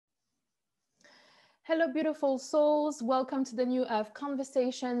Hello, beautiful souls. Welcome to the New Earth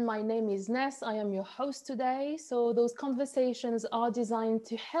Conversation. My name is Ness. I am your host today. So, those conversations are designed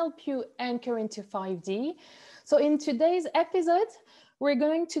to help you anchor into 5D. So, in today's episode, we're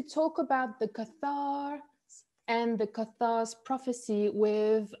going to talk about the Cathars and the Cathars prophecy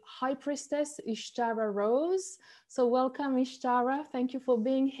with High Priestess Ishtara Rose. So, welcome, Ishtara. Thank you for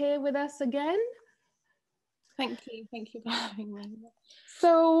being here with us again. Thank you. Thank you for having me.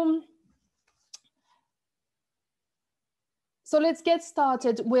 So let's get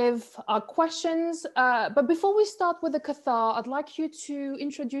started with our questions. But before we start with the Cathar, I'd like you to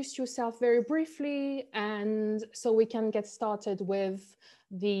introduce yourself very briefly, and so we can get started with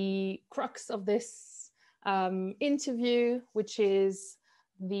the crux of this interview, which is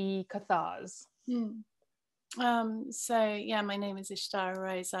the Cathars. My name is Ishtara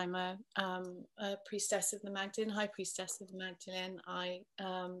Rose. I'm a priestess of the Magdalene, High Priestess of the Magdalene. I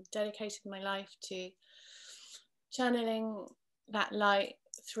dedicated my life to channeling that light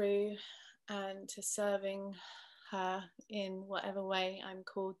through and to serving her in whatever way I'm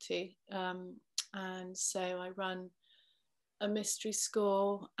called to. And so I run a mystery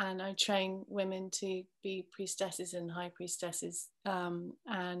school and I train women to be priestesses and high priestesses.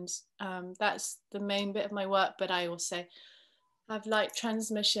 That's the main bit of my work, but I also have light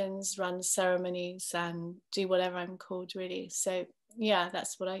transmissions, run ceremonies and do whatever I'm called really. So yeah,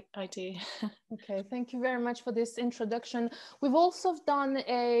 that's what I do. Okay, thank you very much for this introduction. We've also done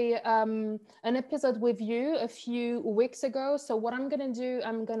an episode with you a few weeks ago. So what I'm gonna do,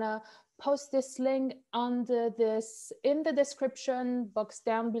 I'm gonna post this link under this in the description box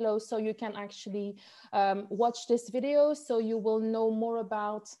down below, so you can actually watch this video, so you will know more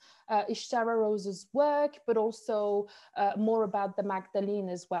about Ishtara Rose's work, but also more about the Magdalene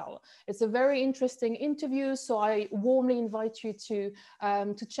as well. It's a very interesting interview, so I warmly invite you to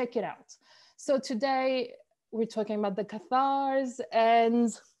check it out. So today we're talking about the Cathars,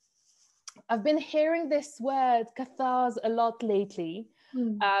 and I've been hearing this word Cathars a lot lately,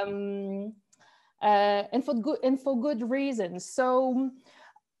 and for good reasons. So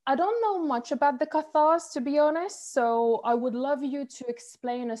I don't know much about the Cathars, to be honest. So I would love you to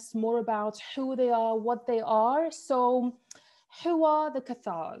explain us more about who they are, what they are. So, who are the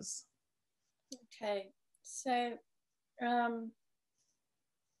Cathars? Okay, so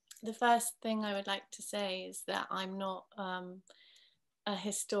the first thing I would like to say is that I'm not a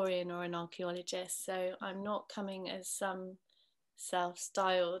historian or an archaeologist, so I'm not coming as some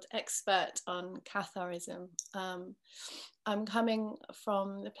self-styled expert on Catharism. I'm coming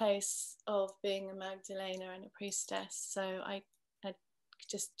from the place of being a Magdalena and a priestess, so I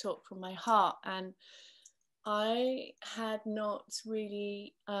just talk from my heart, and I had not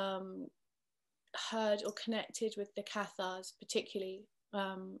really heard or connected with the Cathars particularly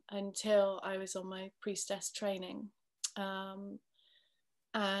until I was on my priestess training.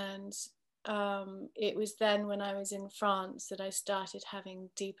 It was then when I was in France that I started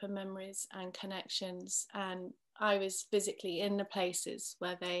having deeper memories and connections, and I was physically in the places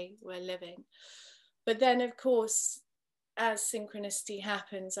where they were living. But then, of course, as synchronicity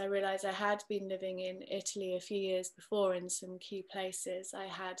happens, I realized I had been living in Italy a few years before in some key places. I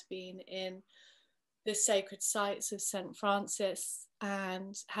had been in the sacred sites of St. Francis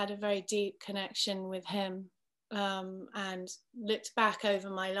and had a very deep connection with him. And looked back over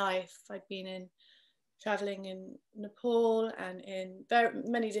my life. I'd been traveling in Nepal and in very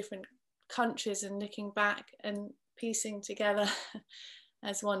many different countries, and looking back and piecing together,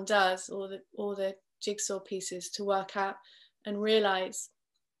 as one does, all the jigsaw pieces to work out and realize,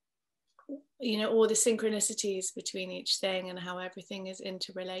 all the synchronicities between each thing and how everything is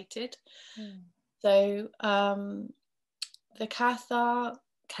interrelated. So the Cathar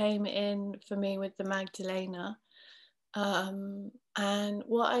came in for me with the Magdalena, and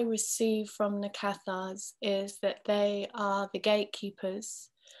what I receive from the Cathars is that they are the gatekeepers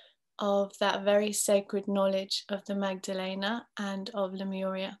of that very sacred knowledge of the Magdalena and of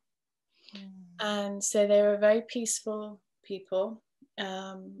Lemuria. And so they're a very peaceful people,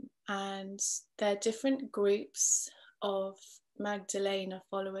 and they're different groups of Magdalena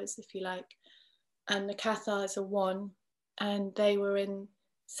followers, if you like, and the Cathars are one, and they were in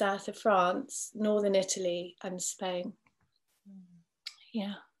south of France, northern Italy and Spain.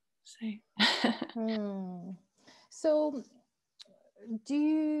 Yeah. So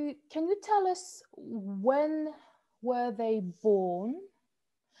can you tell us when were they born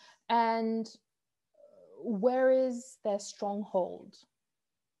and where is their stronghold,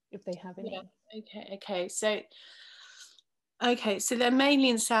 if they have any? Yeah. Okay. So Okay, so they're mainly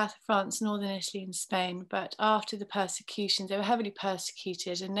in south of France, northern Italy and Spain, but after the persecutions, they were heavily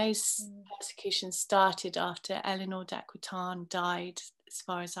persecuted, and those persecutions started after Eleanor d'Aquitaine died, as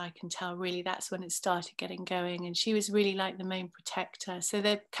far as I can tell. Really, that's when it started getting going, and she was really like the main protector. So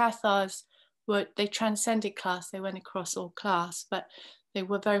the Cathars they transcended class, they went across all class, but they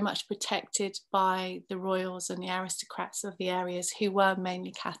were very much protected by the royals and the aristocrats of the areas, who were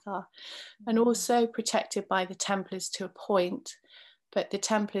mainly Cathar, and also protected by the Templars to a point. But the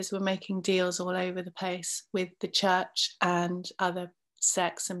Templars were making deals all over the place with the church and other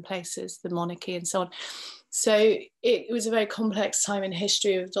sects and places, the monarchy and so on. So it was a very complex time in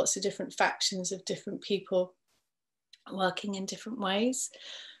history, with lots of different factions of different people working in different ways.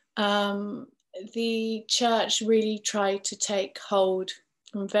 The church really tried to take hold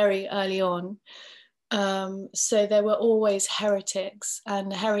from very early on. So there were always heretics, and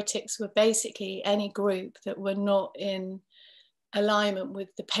the heretics were basically any group that were not in alignment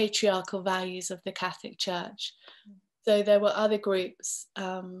with the patriarchal values of the Catholic Church. So there were other groups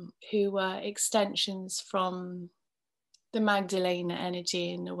who were extensions from the Magdalene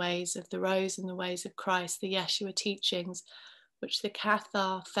energy in the ways of the Rose and the ways of Christ, the Yeshua teachings, which the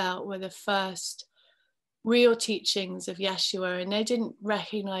Cathar felt were the first real teachings of Yeshua, and they didn't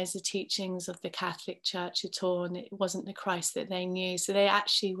recognize the teachings of the Catholic Church at all, and it wasn't the Christ that they knew. So they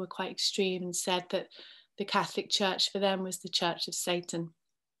actually were quite extreme and said that the Catholic Church for them was the church of Satan,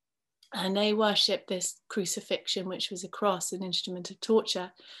 and they worshipped this crucifixion, which was a cross, an instrument of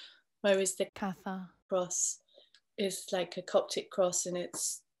torture, whereas the Cathar cross is like a Coptic cross, and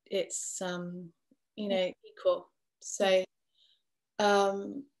it's equal. So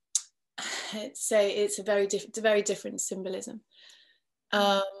it's a very different symbolism.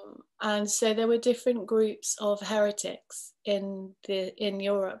 And so there were different groups of heretics in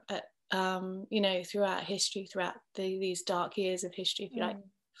Europe at, throughout history, throughout these dark years of history, if you like.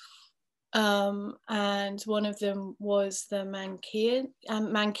 And one of them was the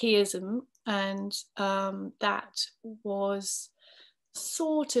Manichaeism, and that was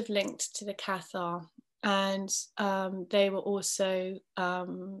sort of linked to the Cathar, and they were also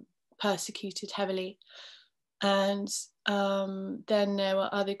persecuted heavily. And then there were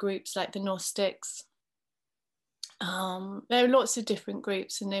other groups like the Gnostics. There were lots of different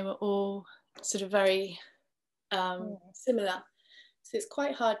groups, and they were all sort of very similar. So it's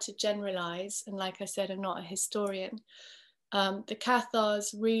quite hard to generalize. And like I said, I'm not a historian. The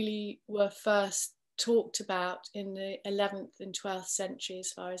Cathars really were first talked about in the 11th and 12th century,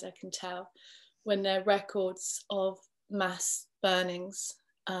 as far as I can tell, when their records of mass burnings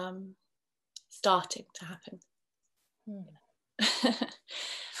starting to happen.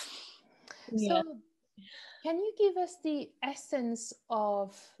 So can you give us the essence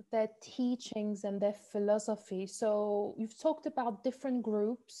of their teachings and their philosophy? So you've talked about different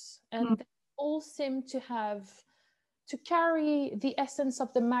groups, and they all seem to carry the essence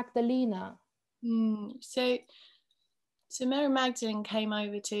of the Magdalena. So Mary Magdalene came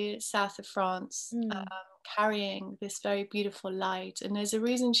over to south of France, carrying this very beautiful light. And there's a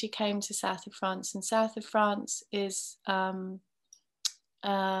reason she came to south of France. And south of France is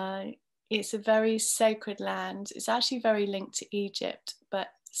it's a very sacred land. It's actually very linked to Egypt, but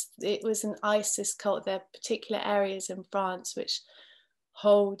it was an Isis cult. There are particular areas in France which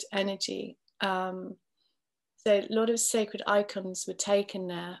hold energy. So a lot of sacred icons were taken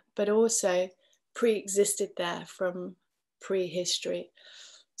there, but also pre-existed there from prehistory.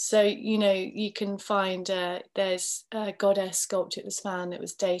 So, you can find there's a goddess sculpture that was found that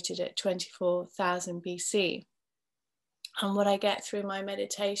was dated at 24,000 BC. And what I get through my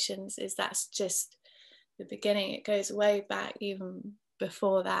meditations is that's just the beginning. It goes way back even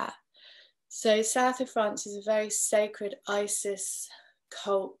before that. So south of France is a very sacred Isis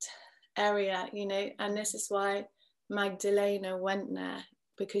cult area, and this is why Magdalena went there,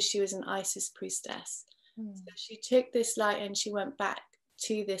 because she was an Isis priestess. So she took this light and she went back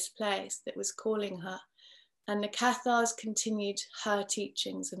to this place that was calling her. And the Cathars continued her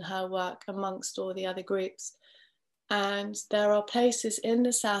teachings and her work amongst all the other groups. And there are places in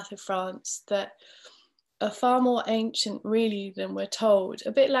the south of France that are far more ancient really than we're told.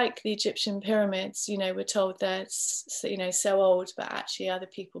 A bit like the Egyptian pyramids, we're told they're so old, but actually other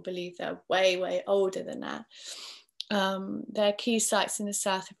people believe they're way, way older than that. There are key sites in the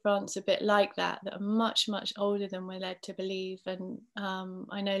south of France a bit like that are much, much older than we're led to believe. And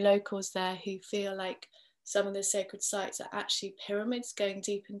I know locals there who feel like some of the sacred sites are actually pyramids going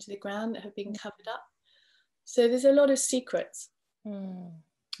deep into the ground that have been covered up. So there's a lot of secrets. And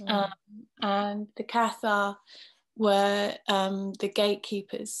the Cathar were the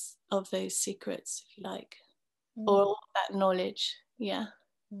gatekeepers of those secrets, if you like. or all that knowledge. Yeah.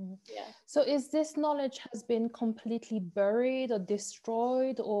 Yeah. So is this knowledge has been completely buried or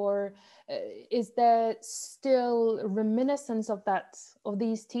destroyed, or is there still reminiscence of that, of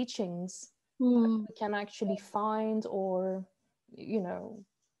these teachings that we can actually find or, you know,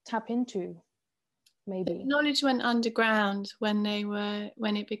 tap into? Maybe knowledge went underground when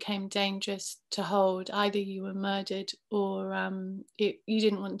it became dangerous to hold. Either you were murdered or you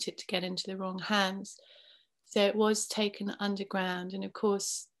didn't want it to get into the wrong hands. So it was taken underground. And of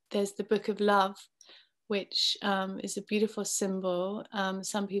course, there's the Book of Love, which is a beautiful symbol.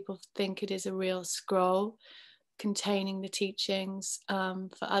 Some people think it is a real scroll containing the teachings. For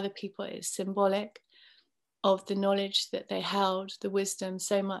other people, it's symbolic of the knowledge that they held, the wisdom,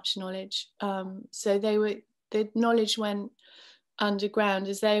 so much knowledge. So the knowledge went underground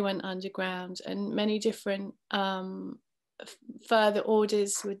as they went underground, and many different further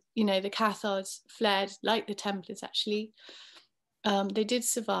orders would, the Cathars fled, like the Templars actually. They did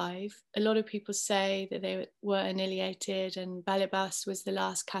survive. A lot of people say that they were annihilated, and Balabas was the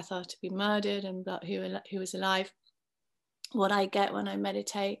last Cathar to be murdered, and who was alive. What I get when I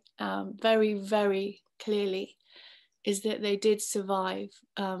meditate very, very clearly is that they did survive,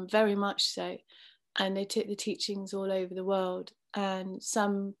 very much so, and they took the teachings all over the world, and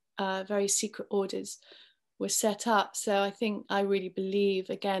some very secret orders were set up. So I really believe,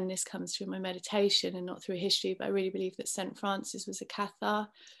 again, this comes through my meditation and not through history, but I really believe that St. Francis was a Cathar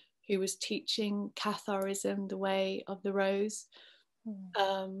who was teaching Catharism, the way of the rose.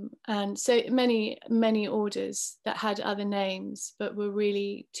 And so many orders that had other names but were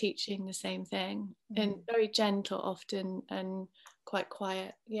really teaching the same thing, and very gentle often and quite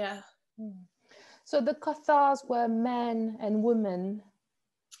quiet. Yeah. So the Cathars were men and women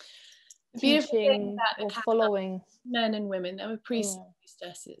teaching or following. Men and women. There were priests and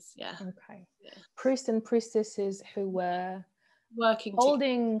priestesses. Yeah. Okay. Yeah. Priests and priestesses who were working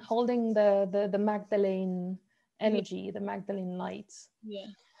holding the Magdalene energy, the Magdalene light. Yeah.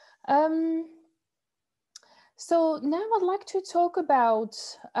 So now I'd like to talk about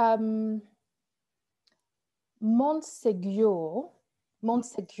Montségur,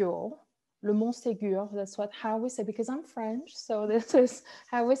 le Montségur. That's how we say, because I'm French, so this is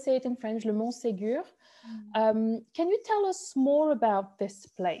how we say it in French, le Montségur. Can you tell us more about this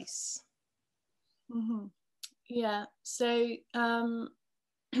place? Yeah, so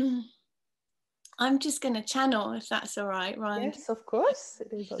I'm just going to channel, if that's all right, Ryan. Yes, of course,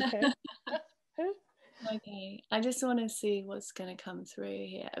 it is okay. Okay, I just want to see what's going to come through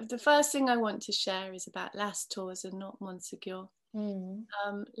here. The first thing I want to share is about Las Tours and not Montségur.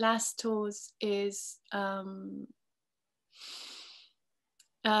 Las Tours is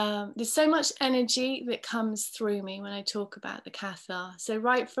there's so much energy that comes through me when I talk about the Cathar. So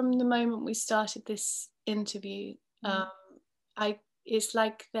right from the moment we started this interview, it's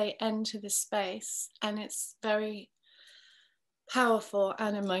like they enter the space, and it's very powerful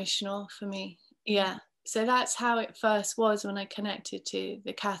and emotional for me. Yeah. So that's how it first was when I connected to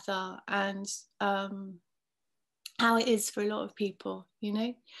the Cathar, and how it is for a lot of people,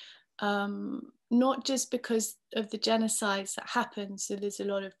 not just because of the genocides that happened, so there's a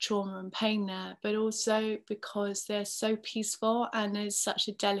lot of trauma and pain there, but also because they're so peaceful and there's such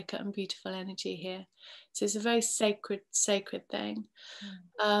a delicate and beautiful energy here. So it's a very sacred thing.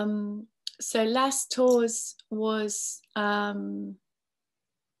 So Las Tours was a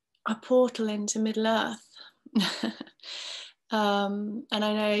portal into Middle Earth. And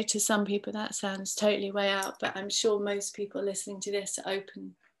I know to some people that sounds totally way out, but I'm sure most people listening to this are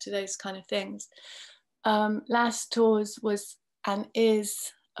open to those kind of things. Las Tours was and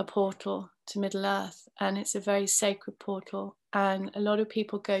is a portal to Middle Earth, and it's a very sacred portal, and a lot of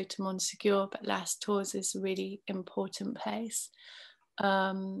people go to Montségur, but Las Tours is a really important place.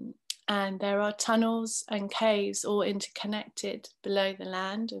 And there are tunnels and caves all interconnected below the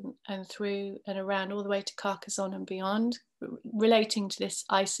land, and through and around all the way to Carcassonne and beyond, relating to this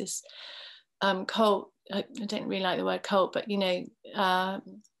Isis cult. I don't really like the word cult, but the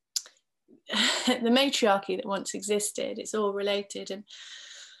matriarchy that once existed, it's all related.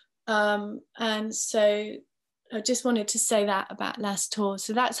 And so I just wanted to say that about Las Tours.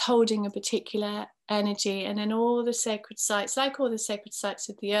 So that's holding a particular energy, and then all the sacred sites, like all the sacred sites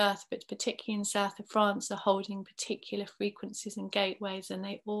of the earth, but particularly in south of France, are holding particular frequencies and gateways, and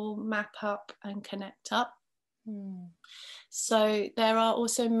they all map up and connect up. So there are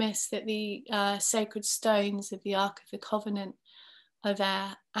also myths that the sacred stones of the Ark of the Covenant are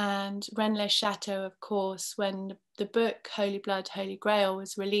there, and Rennes-le-Château, of course, when the book Holy Blood, Holy Grail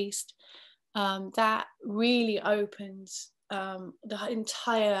was released, that really opened the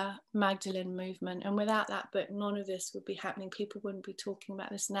entire Magdalene movement. And without that book, none of this would be happening. People wouldn't be talking about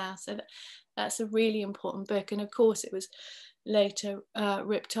this now. So that's a really important book. And of course, it was later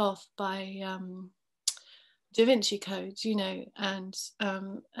ripped off by Da Vinci Code, you know, and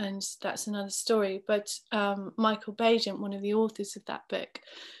that's another story. But Michael Bagent, one of the authors of that book,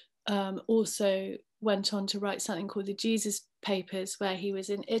 also went on to write something called the Jesus Papers, where he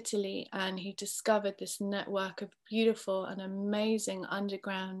was in Italy and he discovered this network of beautiful and amazing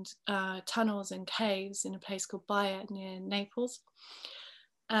underground tunnels and caves in a place called Baia near Naples.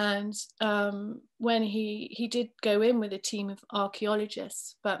 And when he did go in with a team of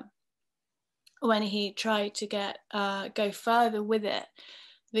archaeologists, but when he tried to go further with it,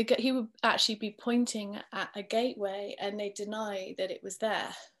 he would actually be pointing at a gateway and they deny that it was there.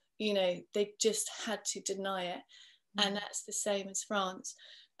 You know, they just had to deny it. And that's the same as France.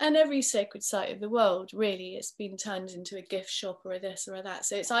 And every sacred site of the world, really, it's been turned into a gift shop or a this or a that.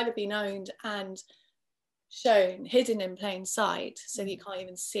 So it's either been owned and shown, hidden in plain sight, so that you can't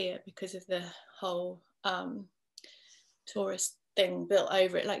even see it because of the whole tourist thing built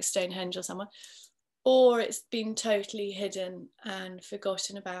over it, like Stonehenge or somewhere, or it's been totally hidden and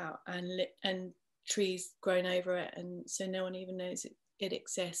forgotten about, and trees grown over it, and so no one even knows it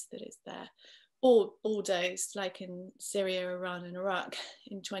exists, that it's there. Or bulldozed, like in Syria, Iran and Iraq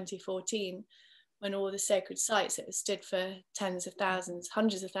in 2014, when all the sacred sites that have stood for tens of thousands,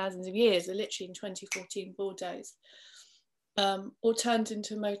 hundreds of thousands of years are literally in 2014 bulldozed, or turned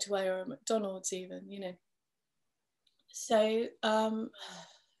into a motorway or a McDonald's even, you know. So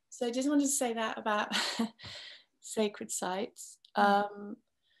so I just wanted to say that about sacred sites. So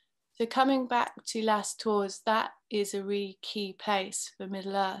coming back to Las Tours, that is a really key place for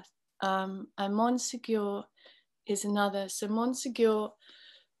Middle Earth. And Montségur is another. So Montségur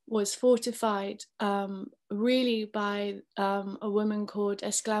was fortified really by a woman called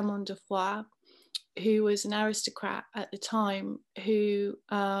Esclarmonde de Foix, who was an aristocrat at the time, who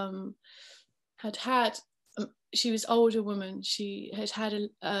had she was older woman. She had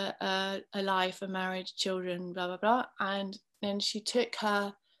a life, a marriage, children, blah, blah, blah. And then she took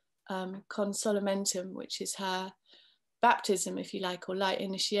her consolamentum, which is her baptism, if you like, or light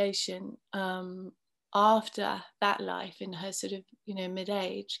initiation, after that life in her sort of, you know,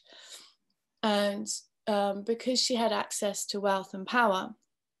 mid-age. And because she had access to wealth and power,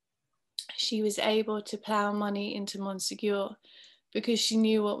 she was able to plough money into Montségur because she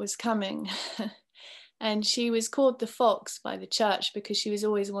knew what was coming. And she was called the fox by the church because she was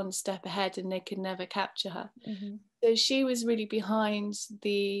always one step ahead and they could never capture her. So she was really behind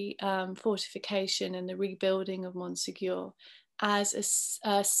the fortification and the rebuilding of Montségur as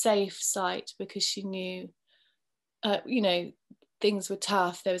a safe site, because she knew, you know, things were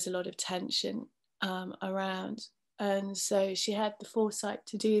tough. There was a lot of tension around. And so she had the foresight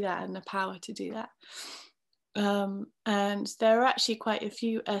to do that and the power to do that. And there are actually quite a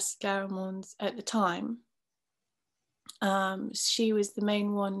few Esclarmondes at the time. She was the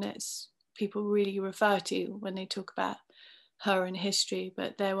main one that people really refer to when they talk about her in history,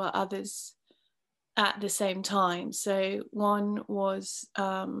 but there were others at the same time. So one was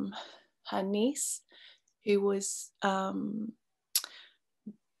her niece, who was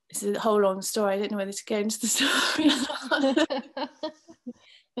this is a whole long story. I don't know whether to go into the story or not.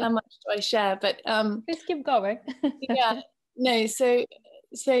 How much do I share? But please keep going. Yeah, no. So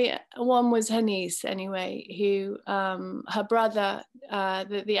one was her niece anyway, who her brother,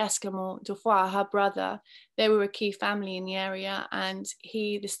 the Esclarmonde de Foix, her brother, they were a key family in the area, and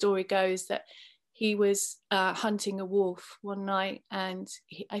the story goes that he was hunting a wolf one night, and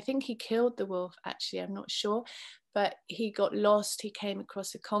I think he killed the wolf, actually, I'm not sure, but he got lost. He came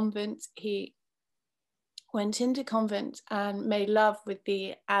across a convent. He went into convent and made love with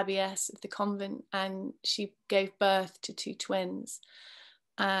the abbess of the convent, and she gave birth to two twins.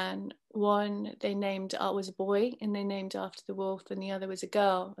 And one they named was a boy, and they named after the wolf, and the other was a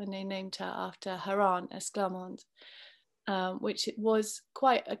girl, and they named her after her aunt, Esclarmonde, which was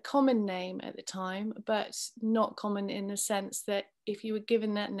quite a common name at the time, but not common in the sense that if you were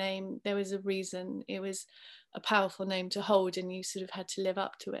given that name, there was a reason. It was a powerful name to hold, and you sort of had to live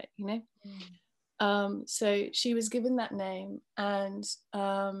up to it, you know. So she was given that name, and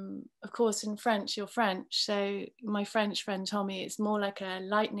of course in French, you're French, so my French friend told me it's more like a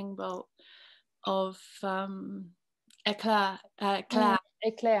lightning bolt of éclair. Éclair.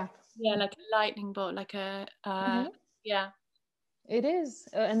 Yeah, like a lightning bolt, like a yeah. It is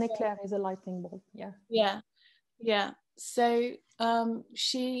an éclair is a lightning bolt. Yeah. So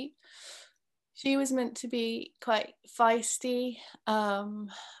she She was meant to be quite feisty.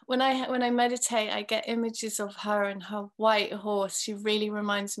 When I meditate, I get images of her and her white horse. She really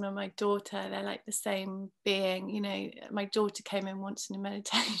reminds me of my daughter. They're like the same being. You know, my daughter came in once in a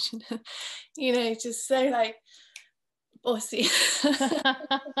meditation. You know, just so like bossy.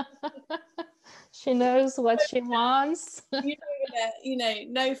 She knows what she wants. You know,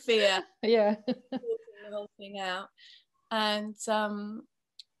 no fear. Yeah. Sorting the whole thing out. And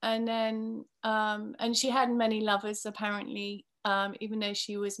then and she had many lovers apparently, even though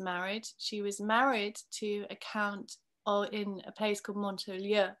she was married. She was married to a count in a place called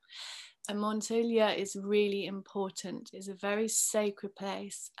Montaulieu. And Montaulieu is really important. It's a very sacred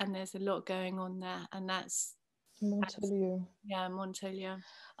place, and there's a lot going on there. And that's Montaulieu. Yeah, Montaulieu.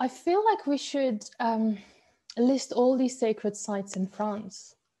 I feel like we should list all these sacred sites in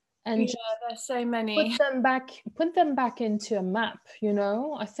France, and there's so many. Put them back into a map. You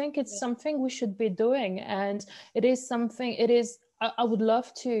know, I think it's something we should be doing, and it is something. It is. I would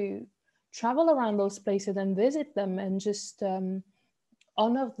love to travel around those places and visit them, and just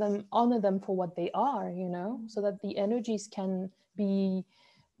honor them for what they are. You know, so that the energies can be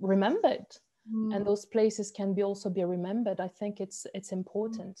remembered. And those places can also be remembered. I think it's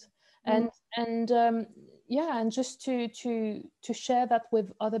important, and just to share that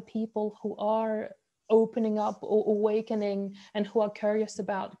with other people who are opening up or awakening, and who are curious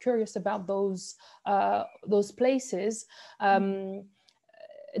about those places.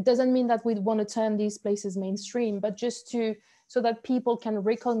 It doesn't mean that we want to turn these places mainstream, but just so that people can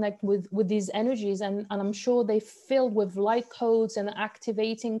reconnect with these energies, and I'm sure they filled with light codes and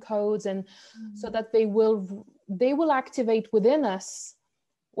activating codes, and so that they will activate within us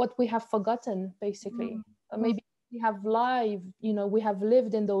what we have forgotten, basically. Or maybe we have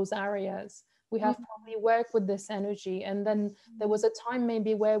lived in those areas. We have probably worked with this energy, and then there was a time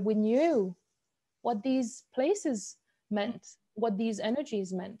maybe where we knew what these places meant, what these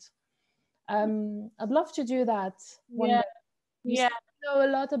energies meant. I'd love to do that one day. You know a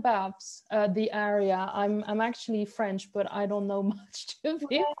lot about the area. I'm actually French, but I don't know much, to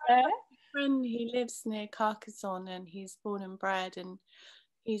be fair. Friend, he lives near Carcassonne, and he's born and bred, and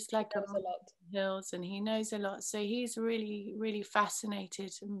he's like a lot hills, and he knows a lot. So he's really, really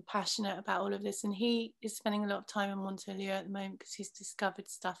fascinated and passionate about all of this, and he is spending a lot of time in Montaulieu at the moment because he's discovered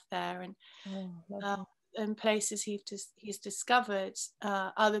stuff there, and places he's discovered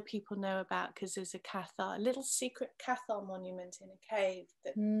other people know about, because there's a little secret Cathar monument in a cave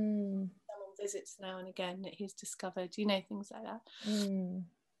that someone visits now and again, that he's discovered, things like that.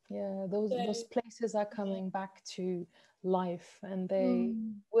 Yeah, those places are coming back to life, and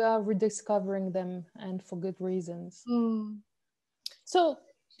we are rediscovering them, and for good reasons. So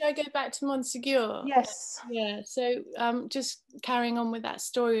should I go back to Montségur? Yes. Yeah, so just carrying on with that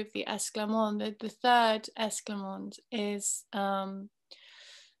story of the Esclarmonde, the third Esclarmonde is the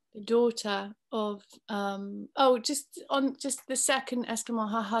daughter of just the second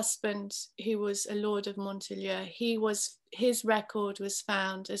Esclarmonde, her husband, who was a lord of Montaulieu. His record was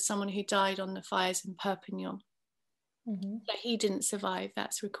found as someone who died on the fires in Perpignan. But he didn't survive,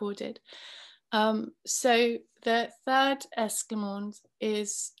 that's recorded. So the third Esclarmonde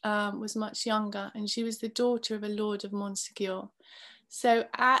was much younger, and she was the daughter of a lord of Montségur. So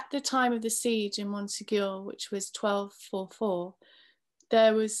at the time of the siege in Montségur, which was 1244,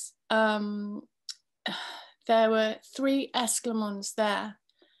 there were three Esclarmondes there.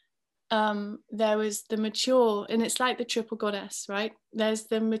 There was the mature, and it's like the triple goddess, right? There's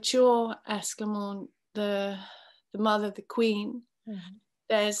the mature Esclarmonde, the mother, the queen.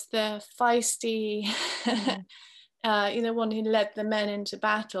 There's the feisty, one who led the men into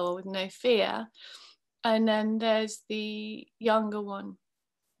battle with no fear. And then there's the younger one.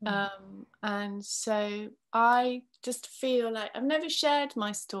 And so I just feel like I've never shared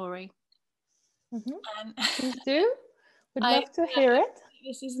my story. Please do. We'd love to hear it.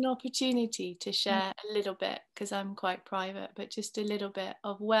 This is an opportunity to share a little bit, because I'm quite private, but just a little bit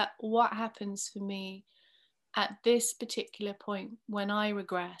of what happens for me at this particular point when I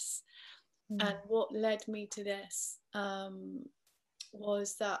regress. And what led me to this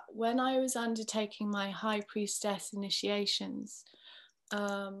was that when I was undertaking my high priestess initiations,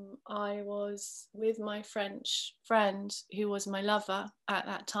 I was with my French friend, who was my lover at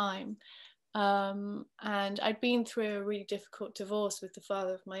that time, and I'd been through a really difficult divorce with the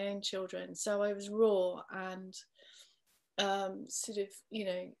father of my own children, so I was raw and sort of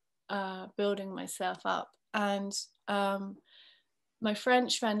building myself up. And my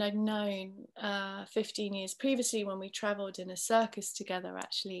French friend I'd known 15 years previously, when we travelled in a circus together,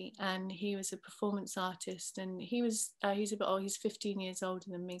 actually, and he was a performance artist, and he's 15 years older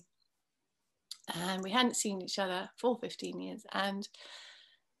than me. and we hadn't seen each other for 15 years. And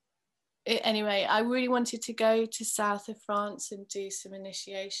anyway, I really wanted to go to south of France and do some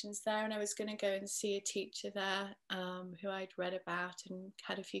initiations there, and I was going to go and see a teacher there who I'd read about and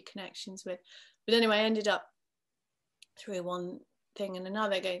had a few connections with. But anyway, I ended up through one thing and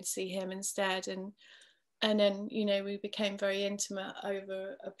another going to see him instead, and then, you know, we became very intimate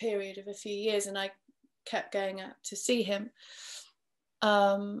over a period of a few years, and I kept going out to see him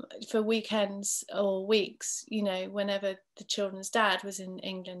for weekends or weeks. You know, whenever the children's dad was in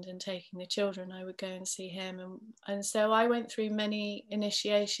England and taking the children, I would go and see him, and so I went through many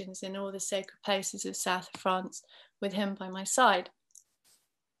initiations in all the sacred places of south of France with him by my side,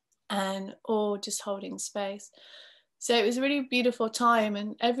 and all just holding space. So it was a really beautiful time,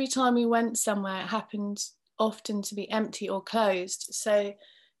 and every time we went somewhere, it happened often to be empty or closed. So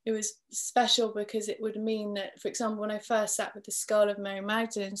it was special because it would mean that, for example, when I first sat with the skull of Mary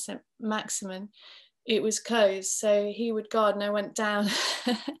Magdalene, St. Maximin, it was closed. So he would guard, and I went down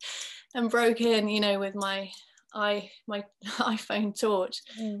and broke in, you know, with my iPhone torch,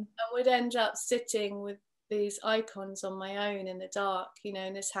 and would end up sitting with these icons on my own in the dark, you know.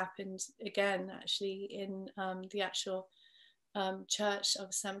 And this happened again actually in the actual church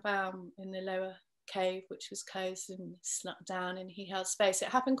of St. Baum in the lower cave, which was closed, and snuck down, and he held space. It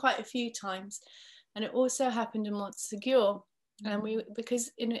happened quite a few times, and it also happened in Montségur. And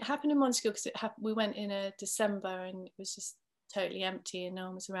it happened in Montségur because we went in a December and it was just totally empty and no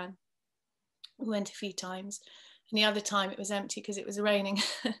one was around. We went a few times, and the other time it was empty because it was raining.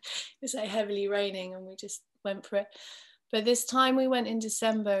 It was like heavily raining, and we just went for it. But this time we went in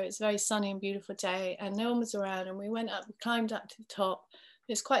December. It was a very sunny and beautiful day, and no one was around. And we climbed up to the top.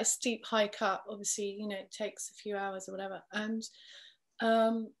 It's quite a steep hike up, obviously, you know, it takes a few hours or whatever. And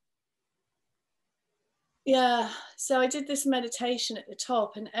yeah, so I did this meditation at the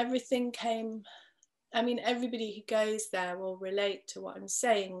top, and everything came. I mean, everybody who goes there will relate to what I'm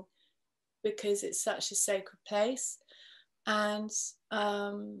saying, because it's such a sacred place. And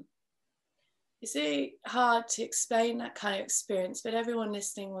it's really hard to explain that kind of experience, but everyone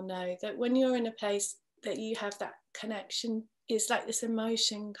listening will know that when you're in a place that you have that connection, it's like this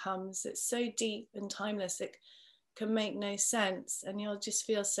emotion comes that's so deep and timeless, it can make no sense, and you'll just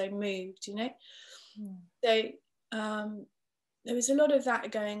feel so moved, you know. So there was a lot of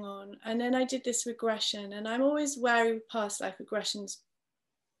that going on. And then I did this regression, and I'm always wary of past life regressions.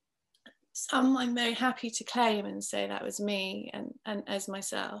 Some I'm very happy to claim and say that was me and as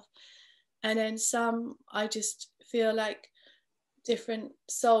myself, and then some I just feel like different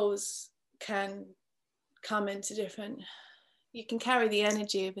souls can come into different, you can carry the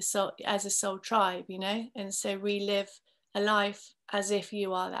energy of a soul as a soul tribe, you know, and so relive a life as if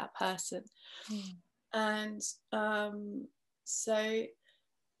you are that person. And so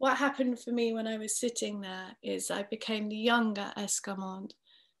what happened for me when I was sitting there is I became the younger Escamond,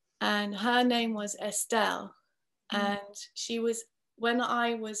 and her name was Estelle, and she was, when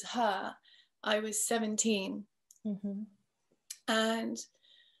I was her, I was 17. And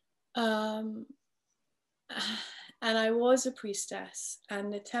I was a priestess,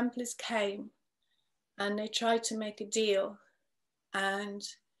 and the Templars came and they tried to make a deal, and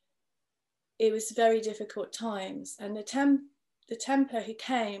it was very difficult times. And the Templar who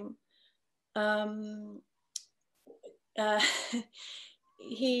came,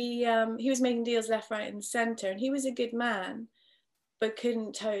 he was making deals left, right, and centre, and he was a good man, but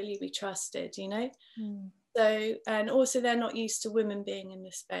couldn't totally be trusted, you know. So, and also they're not used to women being in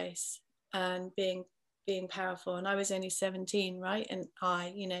the space and being powerful. And I was only 17, right? And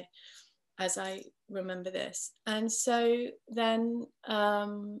you know, as I remember this. And so then, I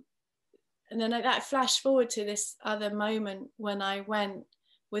flashed forward to this other moment when I went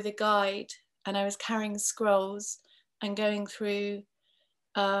with a guide, and I was carrying scrolls and going through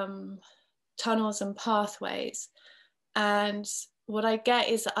tunnels and pathways. And what I get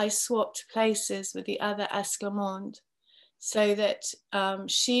is that I swapped places with the other Esclamande, so that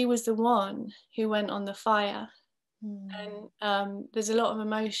she was the one who went on the fire. And there's a lot of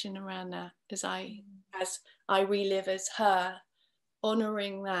emotion around that as I relive as her,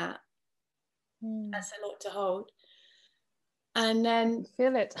 honouring that. That's a lot to hold. And then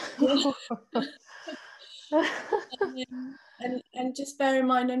feel it. and just bear in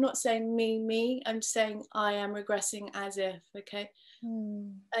mind, I'm not saying me, I'm saying I am regressing as if, okay.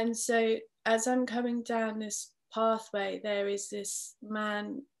 And so as I'm coming down this pathway, there is this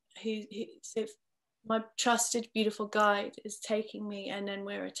man who so my trusted beautiful guide is taking me, and then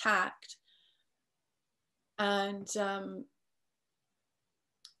we're attacked. And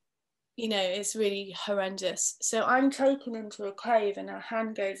you know, it's really horrendous. So I'm taken into a cave and a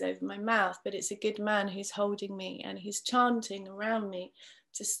hand goes over my mouth, but it's a good man who's holding me and he's chanting around me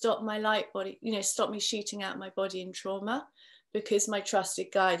to stop my light body, you know, stop me shooting out my body in trauma, because my trusted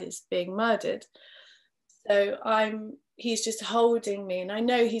guide is being murdered. So he's just holding me, and I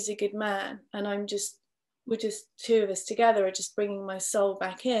know he's a good man, and we're just two of us together are just bringing my soul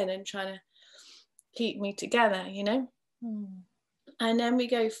back in and trying to keep me together, you know. And then we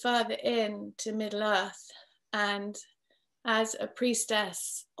go further in to Middle Earth, and as a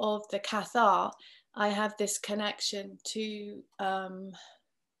priestess of the Cathar, I have this connection to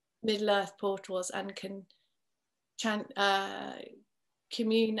Middle Earth portals and can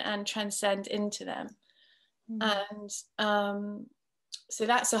commune and transcend into them. And so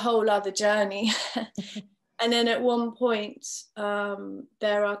that's a whole other journey. And then at one point,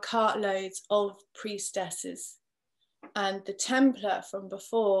 there are cartloads of priestesses, and the Templar from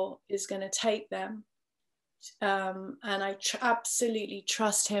before is going to take them. And I absolutely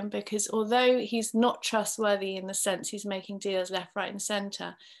trust him, because although he's not trustworthy in the sense he's making deals left, right, and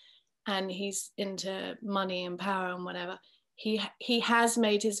centre, and he's into money and power and whatever, he has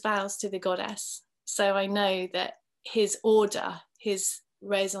made his vows to the goddess. So I know that his order, his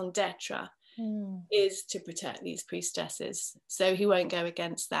raison d'etre, is to protect these priestesses. So he won't go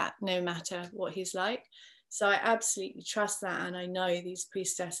against that, no matter what he's like. So I absolutely trust that, and I know these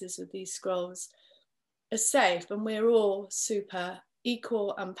priestesses with these scrolls are safe, and we're all super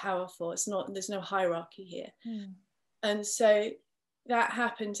equal and powerful. There's no hierarchy here. And so that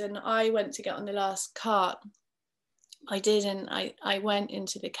happened, and I went to get on the last cart. I didn't. I went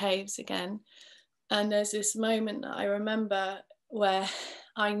into the caves again, and there's this moment that I remember where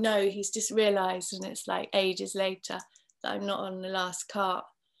I know he's just realized, and it's like ages later, that I'm not on the last cart,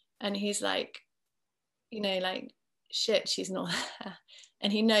 and he's like, you know, like, shit, she's not there.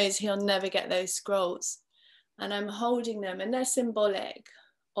 And he knows he'll never get those scrolls, and I'm holding them, and they're symbolic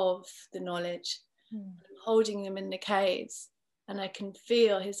of the knowledge. I'm holding them in the caves, and I can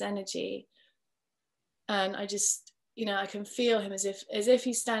feel his energy, and I just, you know, I can feel him as if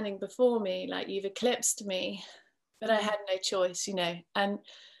he's standing before me, like, you've eclipsed me. But I had no choice, you know. And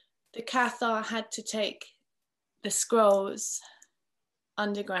the Cathar had to take the scrolls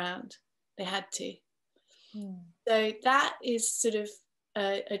underground. They had to. So that is sort of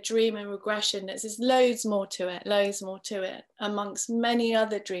a dream and regression. There's loads more to it, amongst many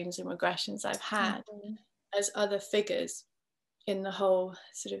other dreams and regressions I've had as other figures in the whole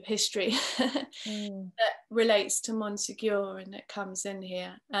sort of history that relates to Montségur, and it comes in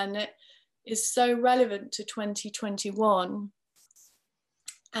here. And it is so relevant to 2021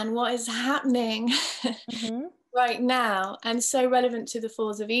 and what is happening right now, and so relevant to the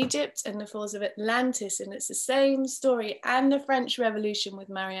falls of Egypt and the falls of Atlantis. And it's the same story, and the French Revolution with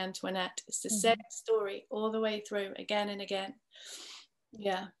Marie Antoinette. It's the same story all the way through, again and again.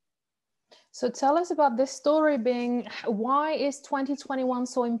 Yeah. So tell us about this story being, why is 2021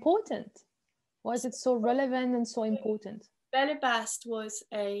 so important? Why is it so relevant and so important? Belibast was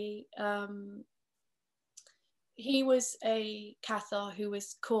he was a Cathar who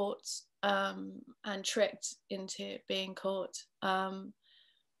was caught and tricked into being caught. He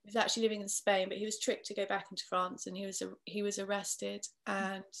was actually living in Spain, but he was tricked to go back into France, and he was arrested,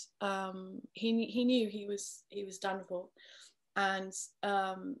 and he knew he was done for, and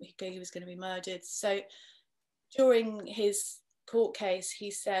he was going to be murdered. So during his court case,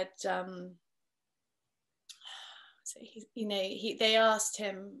 he said, they asked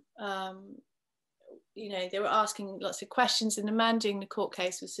him, they were asking lots of questions, and the man doing the court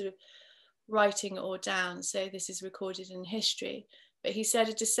case was sort of writing it all down. So this is recorded in history. But he said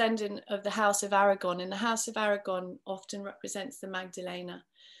a descendant of the House of Aragon, and the House of Aragon often represents the Magdalena.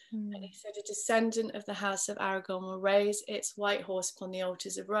 And he said a descendant of the House of Aragon will raise its white horse upon the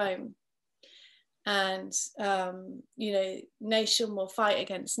altars of Rome. And, nation will fight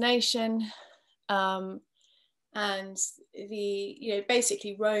against nation. And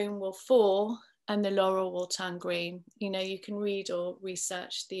basically Rome will fall and the laurel will turn green. You can read or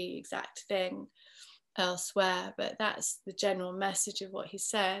research the exact thing elsewhere, but that's the general message of what he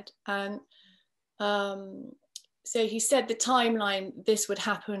said. And so he said the timeline, this would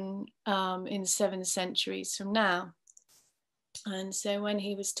happen in 7 centuries from now. And so when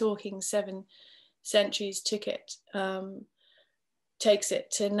he was talking 7 centuries, takes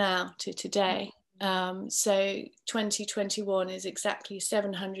it to now, to today. So 2021 is exactly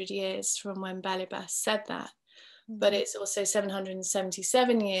 700 years from when Balibas said that. But it's also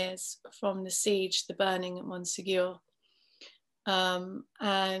 777 years from the siege, the burning at Montségur.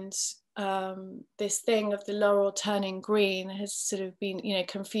 And this thing of the laurel turning green has sort of been, you know,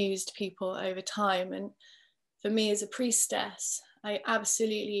 confused people over time. And for me as a priestess, I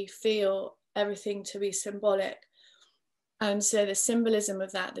absolutely feel everything to be symbolic. And so the symbolism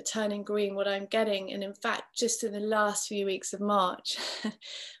of that, the turning green, what I'm getting, and in fact, just in the last few weeks of March,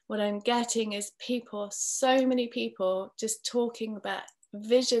 what I'm getting is people, so many people just talking about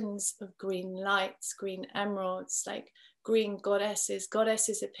visions of green lights, green emeralds, like green goddesses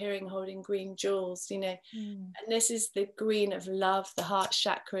appearing holding green jewels, you know. And this is the green of love, the heart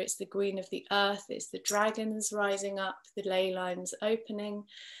chakra. It's the green of the earth. It's the dragons rising up, the ley lines opening.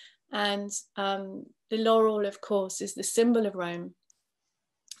 And the laurel, of course, is the symbol of Rome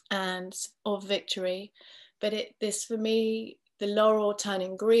and of victory. But this, for me, the laurel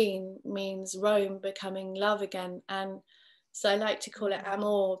turning green means Rome becoming love again. And so I like to call it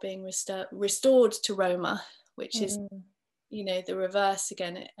amor, being restored to Roma, which is, you know, the reverse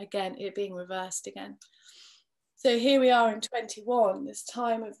again, it being reversed again. So here we are in 21, this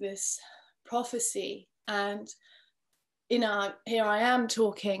time of this prophecy. And here I am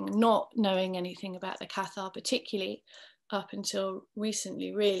talking, not knowing anything about the Cathar particularly up until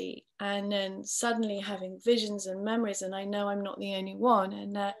recently, really, and then suddenly having visions and memories, and I know I'm not the only one,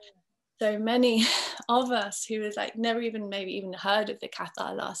 and that so many of us who was like never even maybe even heard of the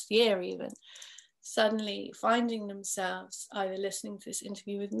Cathar last year even, suddenly finding themselves either listening to this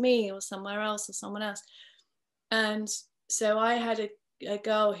interview with me or somewhere else or someone else. And so I had a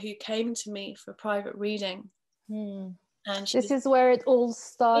girl who came to me for private reading. And this is where it all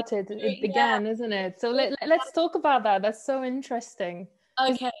started. It began, isn't it? So let's talk about that. That's so interesting.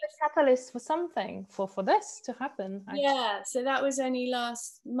 Okay. Is there a catalyst for something for this to happen? Actually? Yeah, so that was only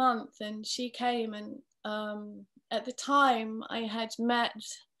last month, and she came, and at the time I had met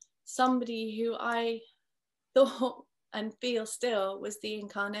somebody who I thought and feel still was the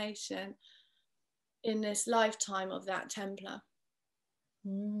incarnation in this lifetime of that Templar.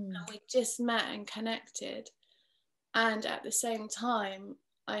 And we just met and connected. And at the same time,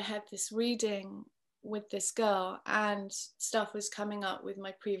 I had this reading with this girl, and stuff was coming up with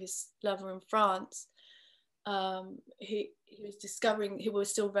my previous lover in France, who was discovering, who was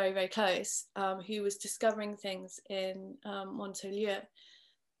still very, very close, who was discovering things in Montpellier.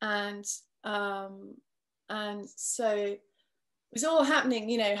 And so it was all happening,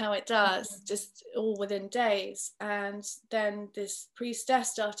 you know, how it does, just all within days. And then this priestess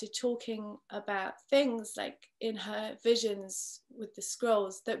started talking about things like in her visions with the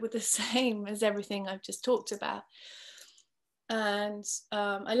scrolls that were the same as everything I've just talked about. And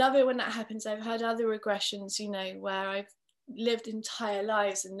I love it when that happens. I've had other regressions, you know, where I've lived entire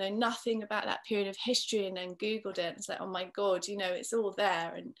lives and know nothing about that period of history, and then Googled it. It's like, oh my God, you know, it's all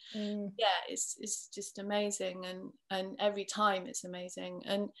there. And yeah, it's just amazing. And every time it's amazing.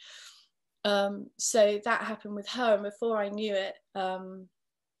 And so that happened with her. And before I knew it,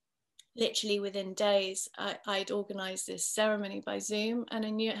 literally within days, I'd organized this ceremony by Zoom, and I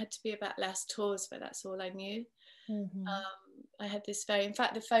knew it had to be about less tours, but that's all I knew. I had this in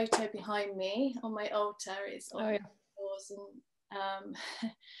fact, the photo behind me on my altar is on tours. And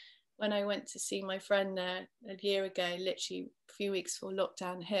when I went to see my friend there a year ago, literally a few weeks before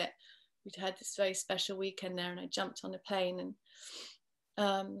lockdown hit, we'd had this very special weekend there, and I jumped on a plane, and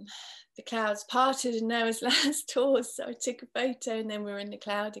the clouds parted and there was less tours, so I took a photo, and then we were in the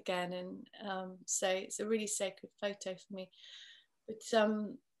cloud again. And so it's a really sacred photo for me. But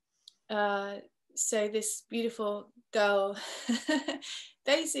so this beautiful girl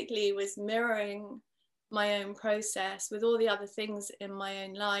basically was mirroring my own process with all the other things in my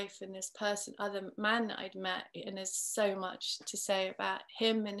own life, and this other man that I'd met. And there's so much to say about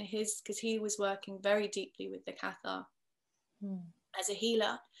him and his, because he was working very deeply with the Cathar as a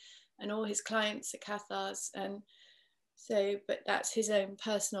healer, and all his clients are Cathars. And so, but that's his own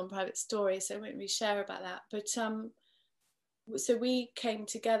personal and private story, so I won't really share about that. But so we came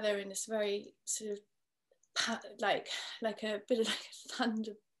together in this very sort of like a bit of like a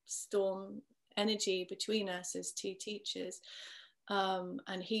thunderstorm energy between us as two teachers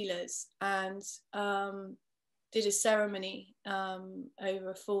and healers, and did a ceremony over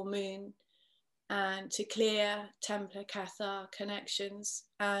a full moon, and to clear Templar Cathar connections.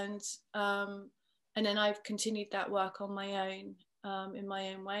 And then I've continued that work on my own in my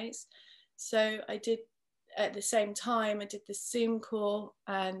own ways. So I did, at the same time, I did the Zoom call,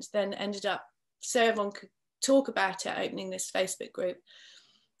 and then ended up, so everyone could talk about it, opening this Facebook group.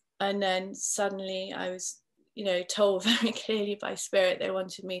 And then suddenly I was, you know, told very clearly by Spirit they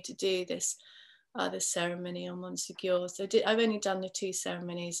wanted me to do this other ceremony on Monsegur. So I've only done the 2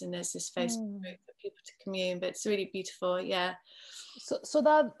 ceremonies, and there's this Facebook group for people to commune, but it's really beautiful. Yeah. So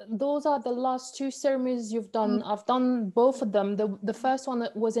that those are the last 2 ceremonies you've done. I've done both of them. The first one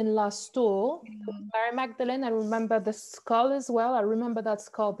was in La Store, Mary Magdalene. I remember the skull as well. I remember that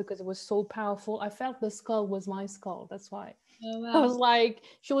skull because it was so powerful. I felt the skull was my skull. That's why. Oh, wow. I was like,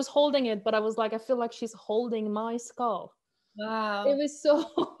 she was holding it, but I was like, I feel like she's holding my skull. Wow. It was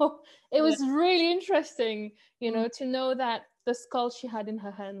so, it was really interesting, you know, to know that the skull she had in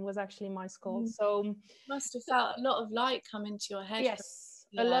her hand was actually my skull. So must have felt a lot of light come into your head. yes,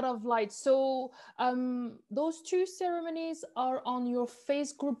 a lot of light. So those 2 ceremonies are on your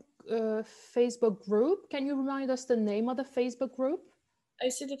Facebook group. Can you remind us the name of the Facebook group? Oh,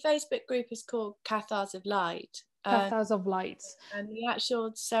 so the Facebook group is called Cathars of Light. Cathars of Light. And the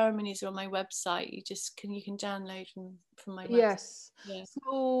actual ceremonies are on my website. You can download from my website. Yes. Yeah.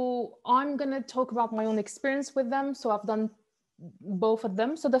 So I'm gonna talk about my own experience with them. So I've done both of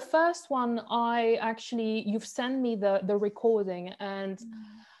them. So the first one, you've sent me the recording, and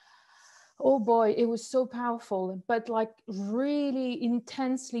oh boy, it was so powerful, but like really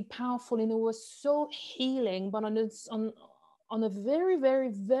intensely powerful, and it was so healing, but on a very, very,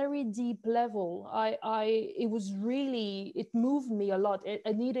 very deep level. It moved me a lot.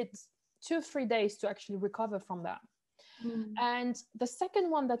 I needed 2 or 3 days to actually recover from that. And the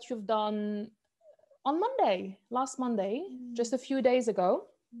second one that you've done on last Monday, just a few days ago,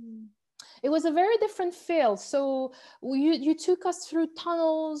 it was a very different feel. So you took us through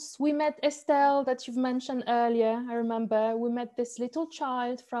tunnels. We met Estelle that you've mentioned earlier. I remember we met this little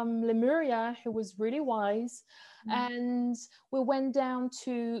child from Lemuria who was really wise. And we went down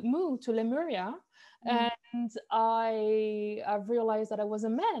to Lemuria. And I realized that I was a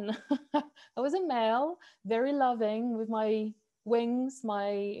man. I was a male, very loving, with my wings,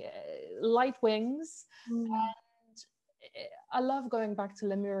 my light wings. And I love going back to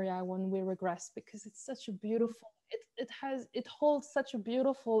Lemuria when we regress, because it's such a beautiful, it holds such a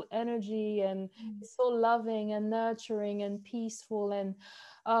beautiful energy, and it's so loving and nurturing and peaceful, and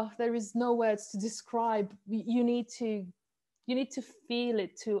there is no words to describe. You need to feel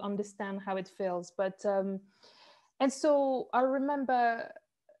it to understand how it feels. But and so I remember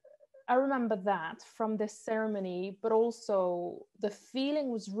that from this ceremony, but also the feeling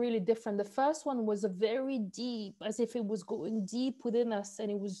was really different. The first one was a very deep, as if it was going deep within us,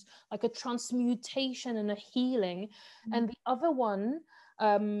 and it was like a transmutation and a healing. And the other one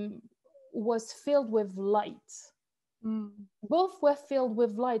was filled with light. Both were filled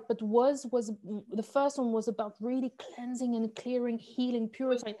with light, but was the first one was about really cleansing and clearing, healing,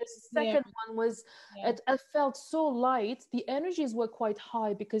 purifying. The second one was it felt so light. The energies were quite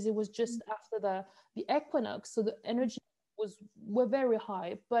high because it was just after the equinox, so the energy were very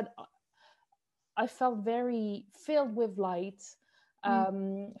high, but I felt very filled with light,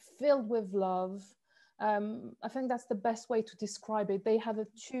 filled with love. I think that's the best way to describe it. They have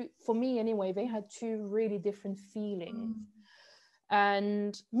for me anyway, they had 2 really different feelings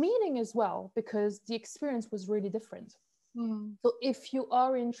and meaning as well, because the experience was really different. So if you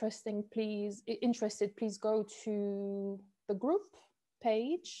are interested, please go to the group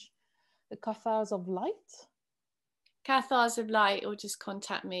page, the Cathars of Light. Cathars of Light, or just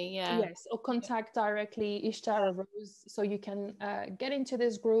contact me. Yes, or contact directly Ishtara Rose, so you can get into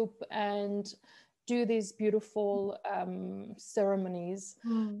this group and do these beautiful ceremonies.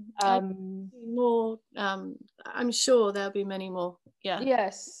 More, I'm sure there'll be many more.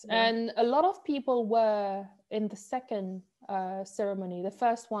 Yes, and a lot of people were in the second ceremony. The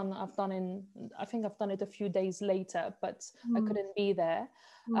first one I think I've done it a few days later, but I couldn't be there.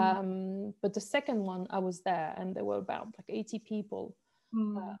 But the second one I was there, and there were about like 80 people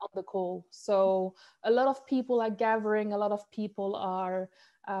on the call. So a lot of people are gathering, a lot of people are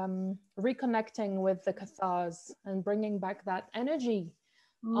reconnecting with the Cathars and bringing back that energy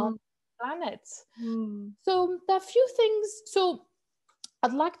on the planet. So there are a few things. So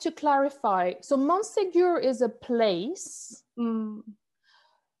I'd like to clarify. So Montségur is a place,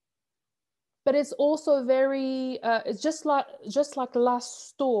 but it's also very, it's just like La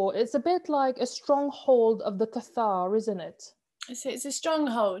Store. It's a bit like a stronghold of the Cathar, isn't it? So it's a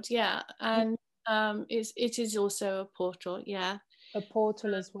stronghold, yeah, and it is also a portal, yeah. A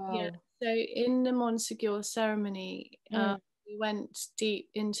portal as well. Yeah. So in the Montségur ceremony, we went deep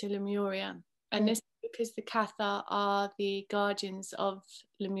into Lemuria, and this is because the Cathar are the guardians of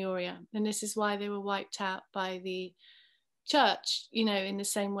Lemuria, and this is why they were wiped out by the church, you know, in the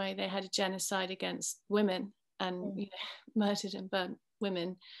same way they had a genocide against women and murdered and burnt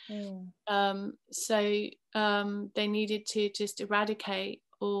women. So they needed to just eradicate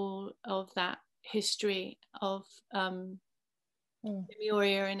all of that history of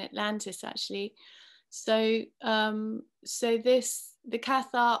Lemuria and Atlantis, actually. So the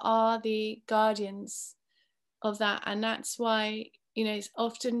Cathar are the guardians of that, and that's why, you know,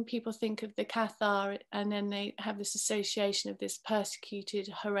 often people think of the Cathar and then they have this association of this persecuted,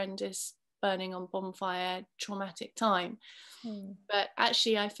 horrendous, burning on bonfire, traumatic time. But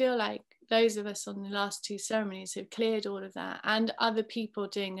actually, I feel like those of us on the last two ceremonies have cleared all of that, and other people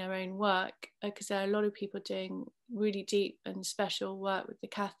doing their own work, because there are a lot of people doing really deep and special work with the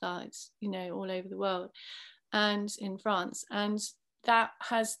Cathars, you know, all over the world and in France, and that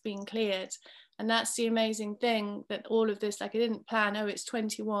has been cleared. And that's the amazing thing, that all of this, like, I didn't plan, oh, it's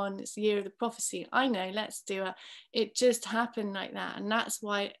 21, it's the year of the prophecy. I know, let's do it. It just happened like that. And that's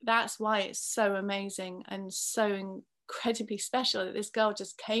why it's so amazing and so incredibly special that this girl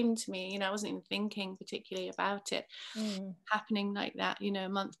just came to me. You know, I wasn't even thinking particularly about it happening like that, you know, a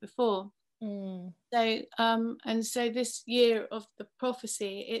month before. So and so this year of the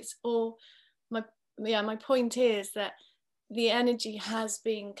prophecy, it's all my point is that the energy has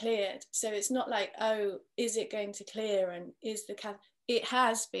been cleared. So it's not like, oh, is it going to clear, and is the it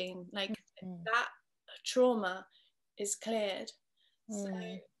has been, like, that trauma is cleared. So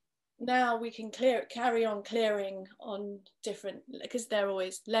now we can carry on clearing on different, because there are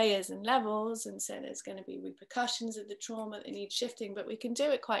always layers and levels, and so there's going to be repercussions of the trauma that need shifting, but we can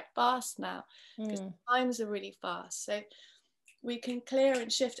do it quite fast now because the times are really fast. So we can clear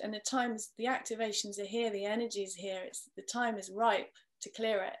and shift, and the activations are here, the energy is here, the time is ripe to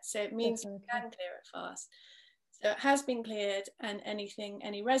clear it. So it means we can clear it fast. So it has been cleared, and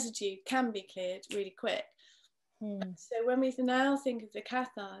any residue can be cleared really quick. So when we now think of the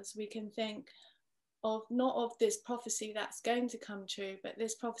Cathars, we can think of not of this prophecy that's going to come true, but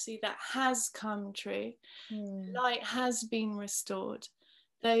this prophecy that has come true. Light has been restored.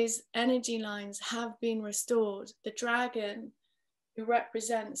 Those energy lines have been restored. The dragon, who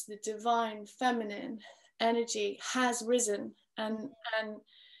represents the divine feminine energy, has risen, and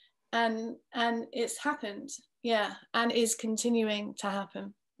it's happened, and is continuing to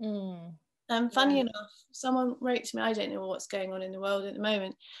happen. And funny enough, someone wrote to me, I don't know what's going on in the world at the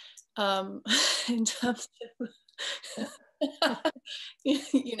moment, in terms of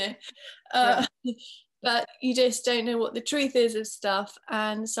you know, but you just don't know what the truth is of stuff.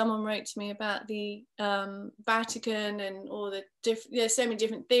 And someone wrote to me about the Vatican and all the there's so many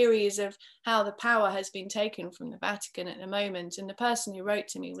different theories of how the power has been taken from the Vatican at the moment. And the person who wrote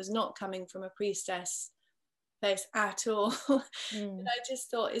to me was not coming from a priestess place at all. And I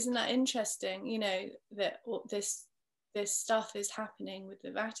just thought, isn't that interesting, you know, that this stuff is happening with the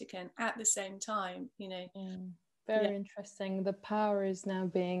Vatican at the same time, you know. Very interesting. The power is now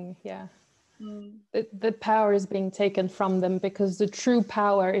being the power is being taken from them, because the true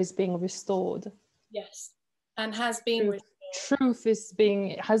power is being restored. Yes, and has been restored. Truth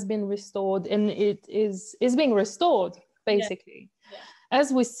has been restored, and it is being restored basically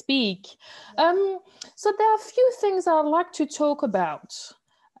as we speak. So there are a few things I'd like to talk about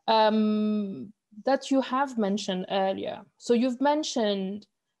that you have mentioned earlier. So you've mentioned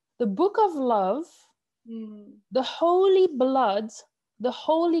the Book of Love, the Holy Blood, the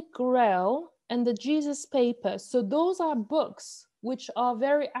Holy Grail, and the Jesus Papers. So those are books which are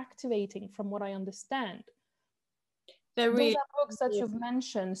very activating, from what I understand. Those are books that you've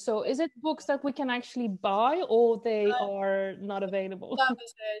mentioned. So is it books that we can actually buy, or they are not available? Love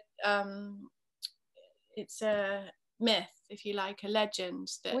is it's a myth, if you like, a legend.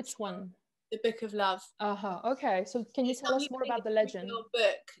 Which one? The Book of Love. Okay, so can you tell us more about the legend? It's a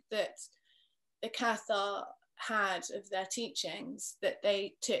book that the Cathar had of their teachings that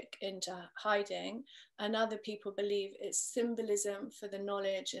they took into hiding, and other people believe it's symbolism for the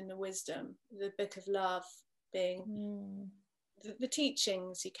knowledge and the wisdom. The Book of Love being the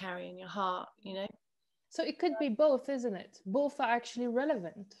teachings you carry in your heart, you know. So it could be both, isn't it? Both are actually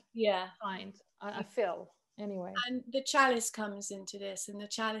relevant. I feel, anyway. And the chalice comes into this, and the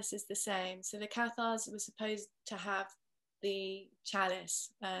chalice is the same. So the Cathars were supposed to have the chalice,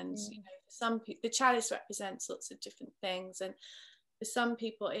 and you know, for some people the chalice represents lots of different things, and for some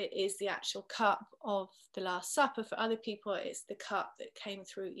people it is the actual cup of the Last Supper. For other people it's the cup that came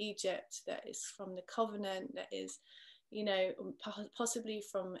through Egypt, that is from the covenant, that is, you know, possibly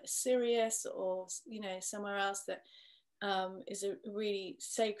from Sirius, or you know, somewhere else, that is a really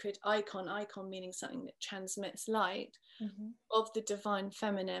sacred icon meaning something that transmits light, of the divine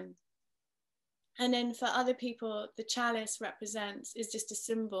feminine. And then for other people, the chalice is just a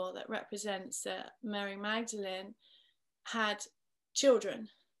symbol that represents that Mary Magdalene had children.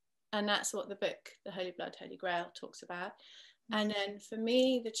 And that's what the book, the Holy Blood, Holy Grail, talks about. And then for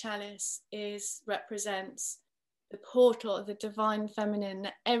me, the chalice represents the portal of the divine feminine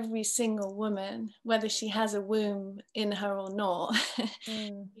that every single woman, whether she has a womb in her or not,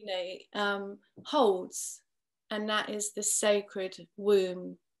 holds. And that is the sacred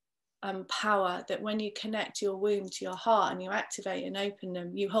womb power, that when you connect your womb to your heart and you activate and open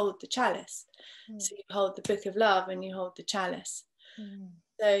them, you hold the chalice. So you hold the book of love and you hold the chalice.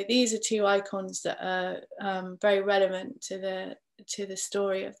 So these are two icons that are very relevant to the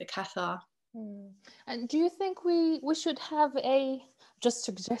story of the Cathar. And do you think we should have just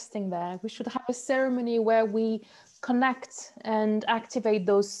suggesting there, we should have a ceremony where we connect and activate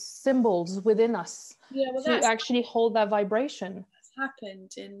those symbols within us to actually hold that vibration? That's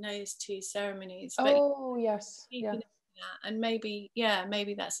happened in those two ceremonies. Oh, yes. Yeah. And maybe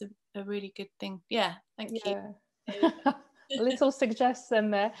that's a really good thing. Yeah, thank you. A little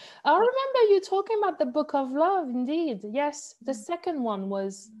suggestion there. I remember you talking about the Book of Love, indeed. Yes, the second one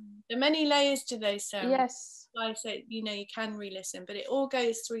was... There are many layers to those ceremonies. Yes. I say, you can re-listen, but it all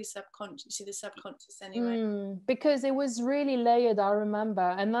goes through the subconscious anyway. Because it was really layered, I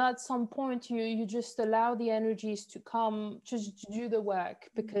remember. And at some point, you just allow the energies to come, just to do the work,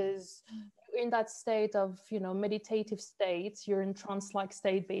 because in that state of, meditative state, you're in trance-like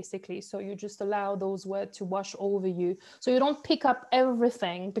state, basically. So you just allow those words to wash over you. So you don't pick up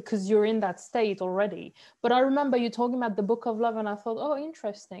everything because you're in that state already. But I remember you talking about the Book of Love, and I thought, oh,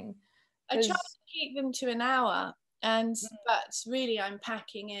 interesting. I try to keep them to an hour, but really I'm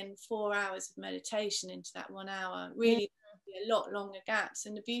packing in 4 hours of meditation into that 1 hour. Really a lot longer gaps.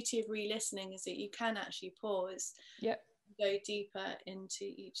 And the beauty of re-listening is that you can actually pause. Go deeper into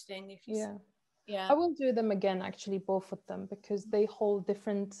each thing if you I will do them again, actually, both of them, because they hold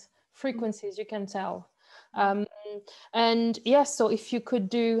different frequencies, you can tell. And yes, so if you could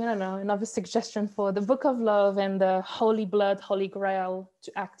do, I don't know, another suggestion for the Book of Love and the Holy Blood, Holy Grail,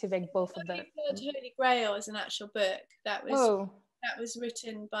 to activate both of them. Holy Blood, Holy Grail is an actual book that was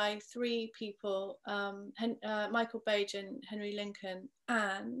written by 3 people, Michael Bajan, Henry Lincoln,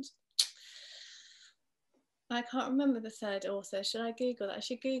 and I can't remember the third author. Should I Google that? I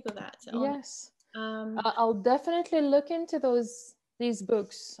should Google that. Yes. I'll definitely look into these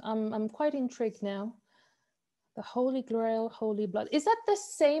books. I'm quite intrigued now. The Holy Grail, Holy Blood. Is that the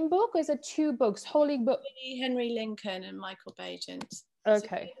same book, or is it 2 books? Henry Lincoln and Michael Bajan.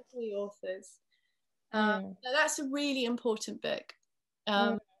 Okay. So 3 authors. So that's a really important book.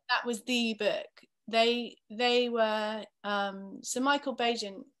 That was the book. They were so Michael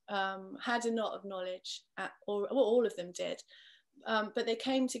Bajan had a lot of knowledge, or all of them did, but they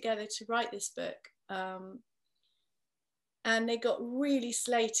came together to write this book, and they got really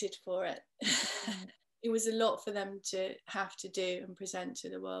slated for it. It was a lot for them to have to do and present to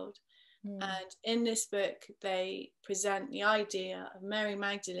the world. And in this book, they present the idea of Mary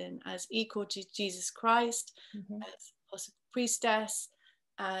Magdalene as equal to Jesus Christ, as a possible priestess,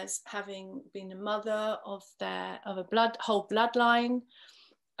 as having been the mother of a whole bloodline,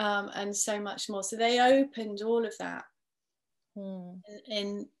 and so much more. So they opened all of that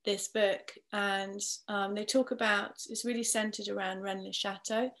in this book, and they talk about, it's really centered around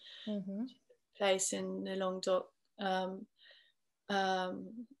Rennes-le-Château, place in the Languedoc,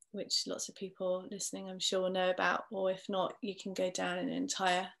 which lots of people listening I'm sure know about, or if not, you can go down an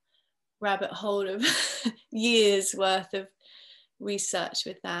entire rabbit hole of years worth of research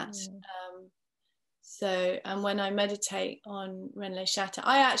with that. And when I meditate on Rennes-le-Château,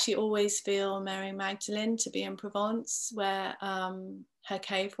 I actually always feel Mary Magdalene to be in Provence, where her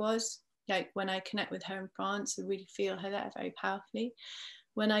cave was. Like when I connect with her in France, I really feel her there very powerfully.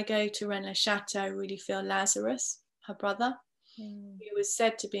 When I go to Rennes-le-Château, I really feel Lazarus, her brother. He was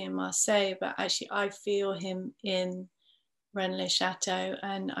said to be in Marseille, but actually I feel him in Rennes-le-Château,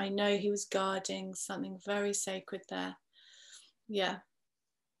 and I know he was guarding something very sacred there.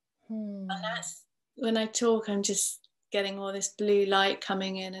 And that's, when I talk, I'm just getting all this blue light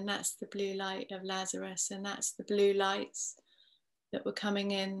coming in, and that's the blue light of Lazarus, and that's the blue lights that were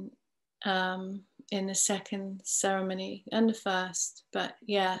coming in the second ceremony and the first. But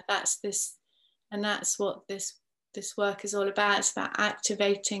that's this, and that's what this work is all about. It's about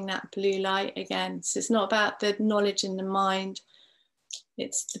activating that blue light again. So it's not about the knowledge in the mind,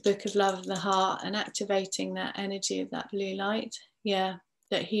 it's the book of love of the heart, and activating that energy of that blue light,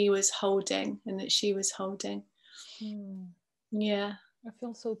 that he was holding and that she was holding. I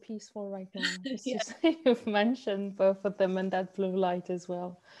feel so peaceful right now. You've mentioned both of them and that blue light as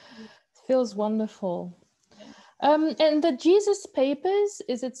well. It feels wonderful. And the Jesus Papers,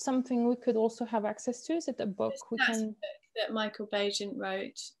 is it something we could also have access to? Is it a book That's a book that Michael Bajan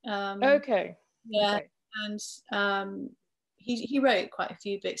wrote. Okay. And he wrote quite a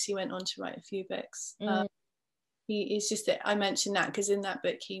few books. He went on to write a few books. It's just that I mentioned that because in that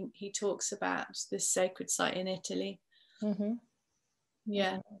book he talks about this sacred site in Italy.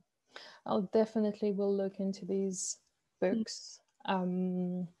 Yeah, I'll definitely will look into these books.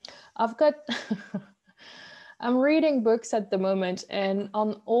 I've got I'm reading books at the moment, and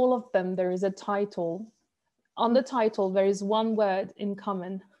on all of them there is a title. On the title there is one word in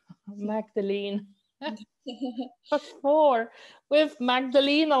common: Magdalene. Four with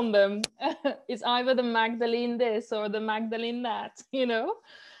Magdalene on them. It's either the Magdalene this or the Magdalene that, you know.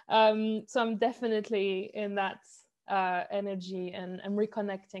 So I'm definitely in that energy, and I'm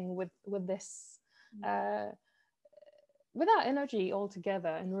reconnecting with this with that energy altogether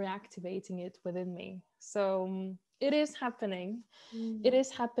and reactivating it within me. So it is happening. It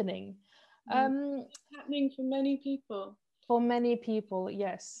is happening. It's happening for many people. For many people,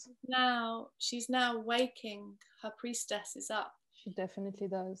 yes. She's now waking her priestesses up. She definitely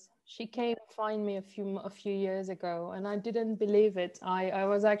does. She came to find me a few years ago, and I didn't believe it. I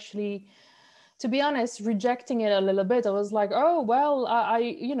was actually, to be honest, rejecting it a little bit. I was like, oh well, I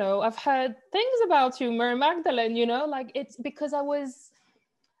you know, I've heard things about you, Mary Magdalene, you know, like it's because I was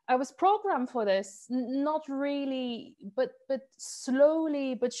programmed for this, not really, but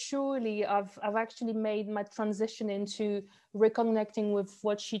slowly but surely I've actually made my transition into reconnecting with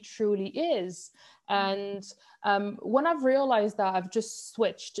what she truly is. And when I've realized that, I've just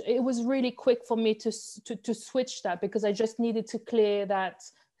switched. It was really quick for me to switch that, because I just needed to clear that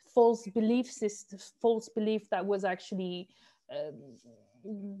false belief system, false belief that was actually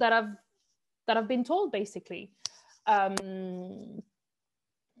that I've been told, basically.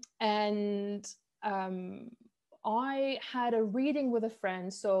 And I had a reading with a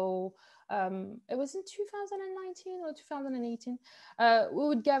friend. So it was in 2019 or 2018. We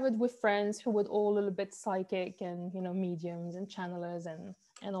would gathered with friends who were all a little bit psychic and, you know, mediums and channelers and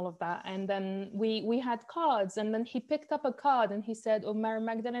all of that. And then we had cards, and then he picked up a card and he said, oh, Mary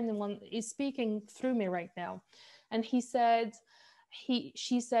Magdalene is speaking through me right now. And he said,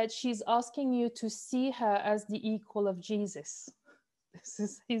 she said, she's asking you to see her as the equal of Jesus. This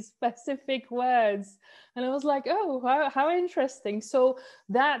is his specific words. And I was like, oh, how interesting. So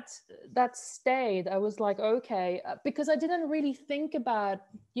that stayed. I was like, okay, because I didn't really think about,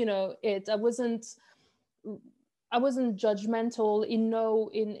 you know, it. I wasn't judgmental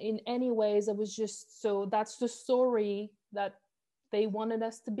in any ways. I was just, so that's the story that they wanted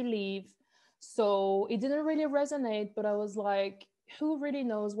us to believe. So it didn't really resonate, but I was like, who really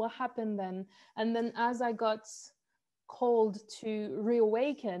knows what happened then? And then as I got called to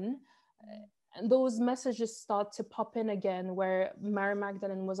reawaken, and those messages start to pop in again, where Mary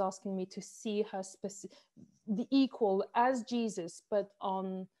Magdalene was asking me to see her the equal as Jesus, but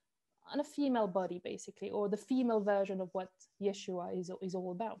on a female body, basically, or the female version of what Yeshua is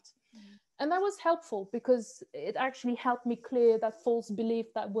all about. And that was helpful, because it actually helped me clear that false belief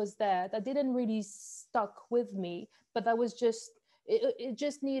that was there, that didn't really stuck with me, but that was just, it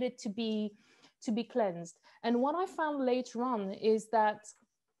just needed to be cleansed. And what I found later on is that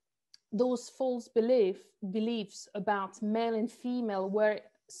those false beliefs about male and female were,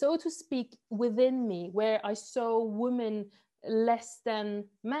 so to speak, within me, where I saw women less than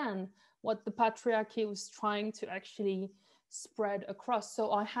man, what the patriarchy was trying to actually spread across.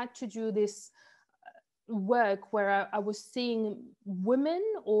 So I had to do this work where I was seeing women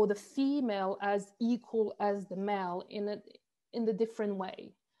or the female as equal as the male in a different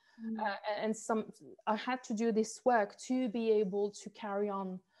way. And I had to do this work to be able to carry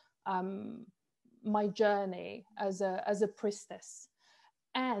on my journey as a priestess.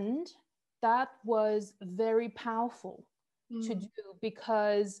 And that was very powerful to do,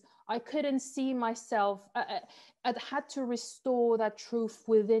 because I couldn't see myself. I had to restore that truth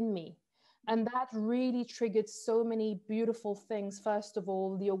within me. And that really triggered so many beautiful things. First of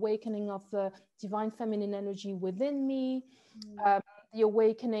all, the awakening of the divine feminine energy within me, the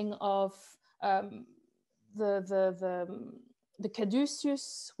awakening of the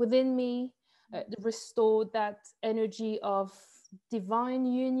caduceus within me, restored that energy of divine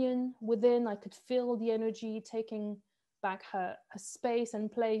union within. I could feel the energy taking back her space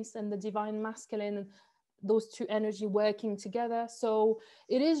and place, and the divine masculine, and those two energy working together. So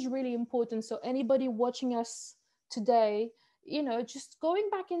it is really important. So anybody watching us today, you know, just going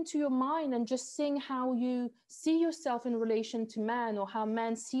back into your mind and just seeing how you see yourself in relation to man, or how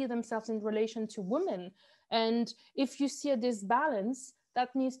men see themselves in relation to women. And if you see a disbalance,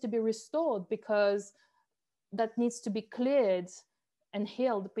 that needs to be restored, because that needs to be cleared and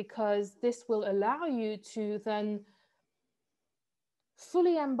healed, because this will allow you to then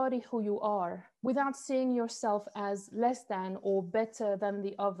fully embody who you are without seeing yourself as less than or better than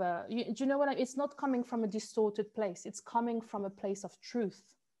the other. Do you know what it's not coming from a distorted place. It's coming from a place of truth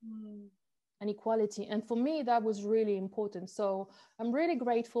and equality. And for me, that was really important. So I'm really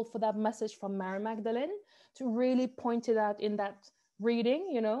grateful for that message from Mary Magdalene to really point it out in that reading,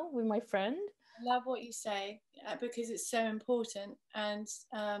 you know, with my friend. I love what you say because it's so important. And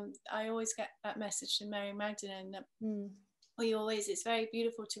I always get that message from Mary Magdalene that it's very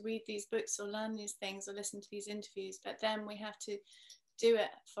beautiful to read these books or learn these things or listen to these interviews, but then we have to do it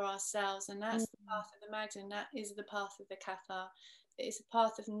for ourselves. And that's the path of the Magdalene. That is the path of the Cathar. It is a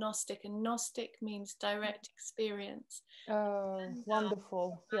path of Gnostic, and Gnostic means direct experience. Oh,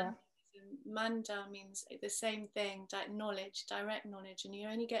 wonderful. Yeah. Manda means the same thing, knowledge, direct knowledge, and you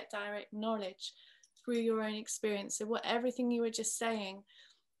only get direct knowledge through your own experience. So everything you were just saying,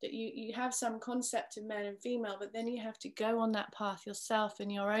 that you have some concept of male and female, but then you have to go on that path yourself in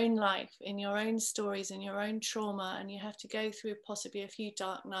your own life, in your own stories, in your own trauma, and you have to go through possibly a few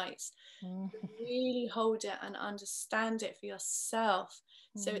dark nights to really hold it and understand it for yourself.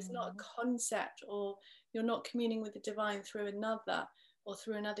 So it's not a concept, or you're not communing with the divine through another or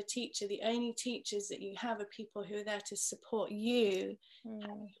through another teacher. The only teachers that you have are people who are there to support you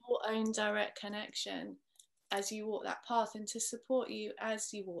and your own direct connection as you walk that path, and to support you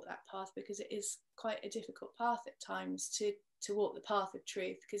as you walk that path, because it is quite a difficult path at times to walk the path of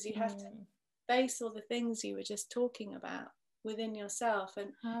truth, because you have to face all the things you were just talking about within yourself.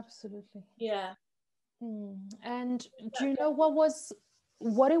 And absolutely, yeah. And do you know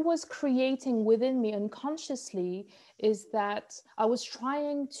what it was creating within me unconsciously is that I was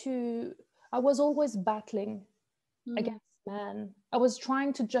always battling against men. I was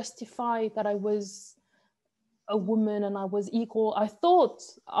trying to justify that I was a woman and I was equal. I thought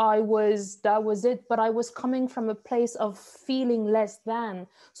that was it, but I was coming from a place of feeling less than.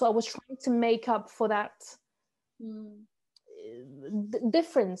 So I was trying to make up for that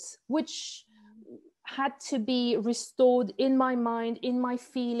difference, which had to be restored in my mind, in my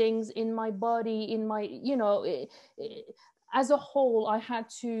feelings, in my body, in my, as a whole. I had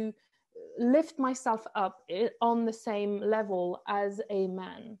to lift myself up on the same level as a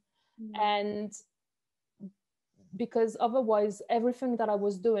man. And because otherwise everything that I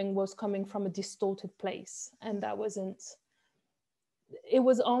was doing was coming from a distorted place, and that wasn't, it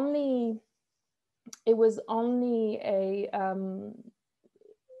was only a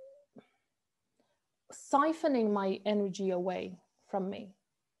siphoning my energy away from me,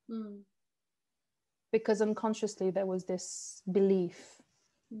 because unconsciously there was this belief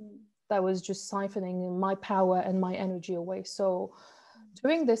that was just siphoning my power and my energy away. So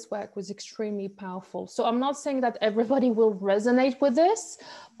doing this work was extremely powerful. So I'm not saying that everybody will resonate with this,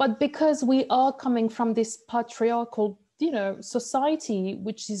 but because we are coming from this patriarchal, society,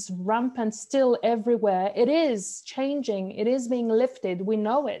 which is rampant still everywhere, it is changing, it is being lifted, we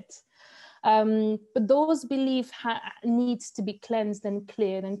know it. But those beliefs needs to be cleansed and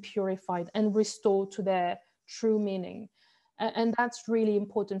cleared and purified and restored to their true meaning. And that's really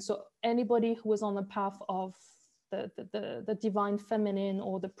important. So anybody who is on the path of the divine feminine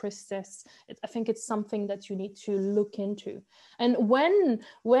or the priestess, I think it's something that you need to look into. And when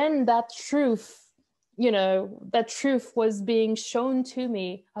that truth, that truth was being shown to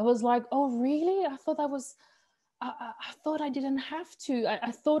me, I was like, oh really? I thought I thought I didn't have to.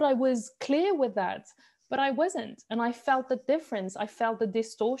 I thought I was clear with that, but I wasn't. And I felt the difference. I felt the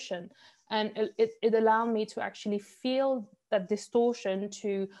distortion. And it allowed me to actually feel that distortion,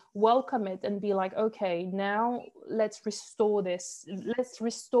 to welcome it and be like, okay, now let's restore this. Let's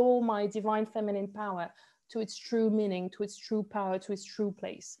restore my divine feminine power to its true meaning, to its true power, to its true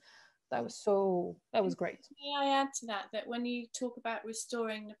place. That was great. May I add to that when you talk about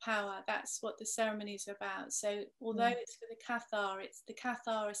restoring the power, that's what the ceremonies are about. So although it's for the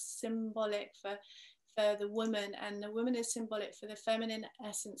Cathar is symbolic for the woman, and the woman is symbolic for the feminine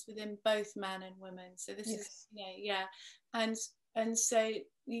essence within both man and woman. So this is and so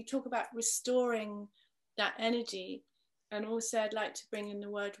you talk about restoring that energy, and also I'd like to bring in the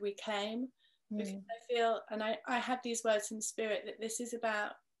word reclaim, because I feel, and I have these words in spirit, that this is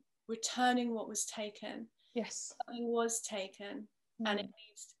about returning what was taken. Yes, something was taken and it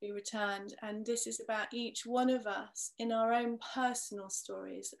needs to be returned, and this is about each one of us in our own personal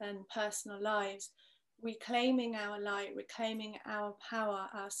stories and personal lives, reclaiming our light, reclaiming our power,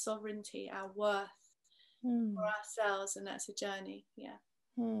 our sovereignty, our worth for ourselves. And that's a journey.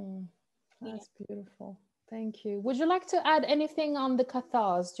 That's beautiful. Thank you. Would you like to add anything on the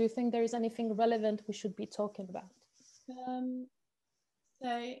Cathars? Do you think there is anything relevant we should be talking about?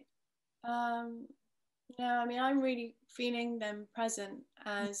 No, I mean, I'm really feeling them present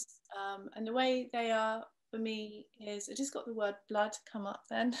as, and the way they are for me is, I just got the word blood come up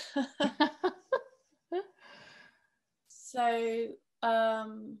then. So,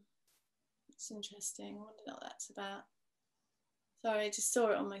 it's interesting. I wonder what that's about. Sorry, I just saw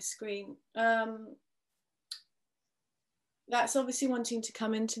it on my screen. That's obviously wanting to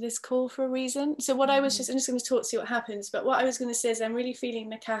come into this call for a reason. So what I'm just going to talk to see what happens. But what I was going to say is I'm really feeling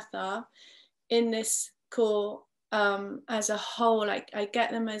the Cathar in this call as a whole. Like I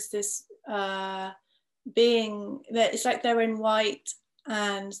get them as this being that it's like they're in white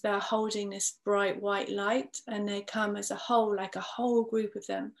and they're holding this bright white light, and they come as a whole, like a whole group of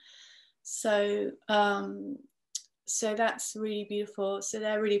them. So so that's really beautiful. So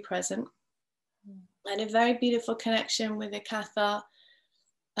they're really present. And a very beautiful connection with a Cathar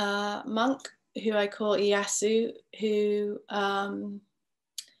monk who I call Iyasu, who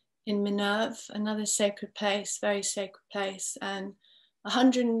in Minerve, another sacred place, very sacred place, and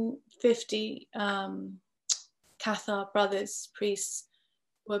 150 Cathar brothers, priests,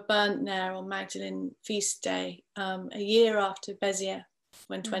 were burnt there on Magdalene feast day, a year after Bezier,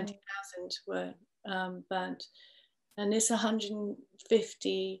 when 20,000 were burnt. And this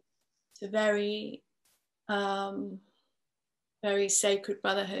 150 is a very very sacred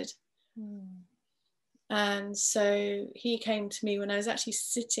brotherhood. And so he came to me when I was actually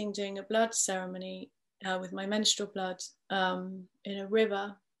sitting doing a blood ceremony with my menstrual blood in a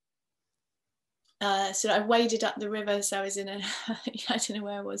river. So I waded up the river, so I was in a I don't know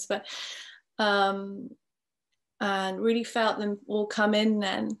where I was, but and really felt them all come in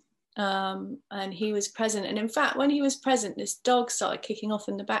then. And he was present, and in fact when he was present, this dog started kicking off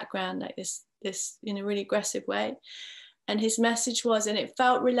in the background, like this in a really aggressive way. And his message was, and it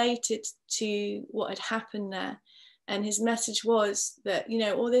felt related to what had happened there, and his message was that, you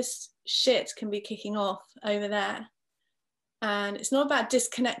know, all this shit can be kicking off over there, and it's not about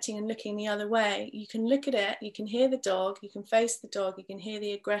disconnecting and looking the other way. You can look at it, you can hear the dog, you can face the dog, you can hear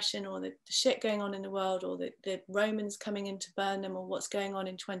the aggression or the shit going on in the world, or the Romans coming in to burn them, or what's going on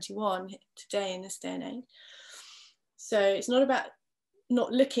in 21 today in this day and age. So it's not about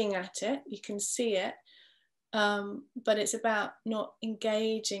not looking at it, you can see it, but it's about not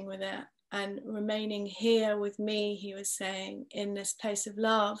engaging with it and remaining here with me, he was saying, in this place of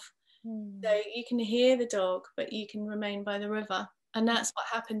love. So you can hear the dog, but you can remain by the river. And that's what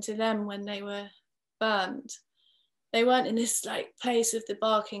happened to them when they were burned. They weren't in this like place of the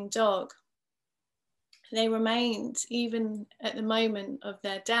barking dog. They remained even at the moment of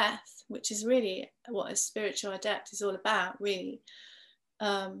their death, which is really what a spiritual adept is all about, really.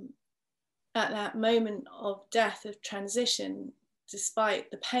 At that moment of death, of transition,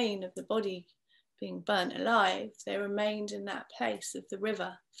 despite the pain of the body being burnt alive, they remained in that place of the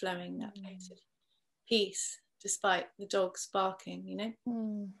river flowing, that place of peace, despite the dogs barking, you know.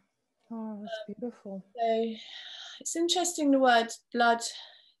 Oh, that's beautiful. So it's interesting the word blood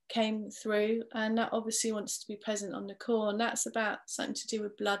came through, and that obviously wants to be present on the core, and that's about something to do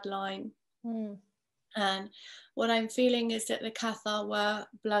with bloodline. And what I'm feeling is that the Cathar were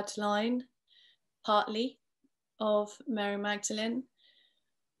bloodline, partly, of Mary Magdalene.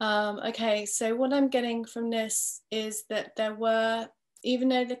 Okay, so what I'm getting from this is that there were, even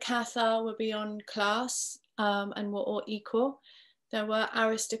though the Cathar were beyond class and were all equal, there were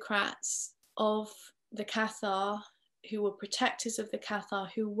aristocrats of the Cathar who were protectors of the Cathar,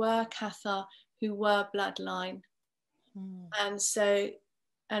 who were bloodline. And so,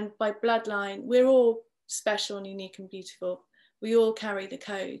 and by bloodline, we're all special and unique and beautiful. We all carry the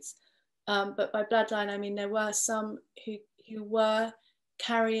codes. But by bloodline, I mean, there were some who were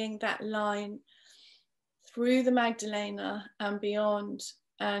carrying that line through the Magdalena and beyond,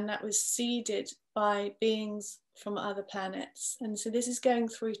 and that was seeded by beings from other planets. And so this is going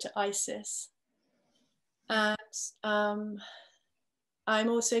through to Isis. And I'm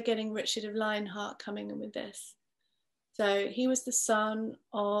also getting Richard of Lionheart coming in with this. So he was the son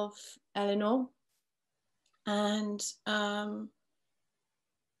of Eleanor, and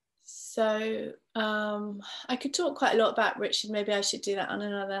so I could talk quite a lot about Richard. Maybe I should do that on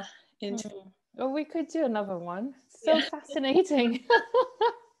another interview. Well, we could do another one. So fascinating.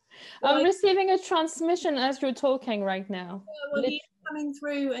 I'm receiving a transmission as you're talking right now. Well, he's coming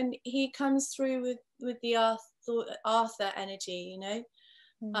through, and he comes through with the Arthur energy, you know.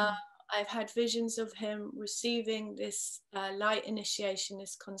 I've had visions of him receiving this light initiation,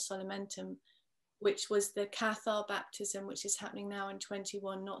 this consolamentum, which was the Cathar baptism, which is happening now in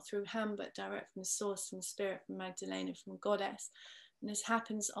 21, not through Ham, but direct from the source, from spirit, from Magdalena, from goddess. And this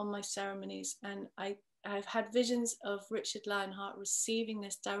happens on my ceremonies, and I I've had visions of Richard Lionheart receiving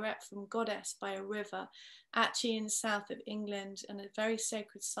this direct from Goddess by a river, actually in the south of England, and a very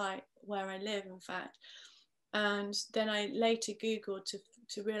sacred site where I live, in fact. And then I later Googled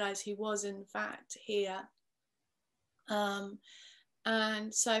to realize he was in fact here.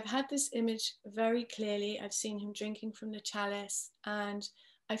 And so I've had this image very clearly. I've seen him drinking from the chalice, and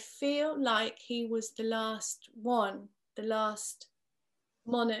I feel like he was the last one, the last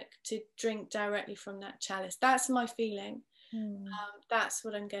monarch to drink directly from that chalice. That's my feeling. That's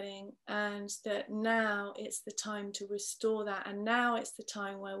what I'm getting. And that now it's the time to restore that. And now it's the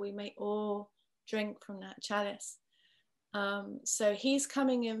time where we may all drink from that chalice. So he's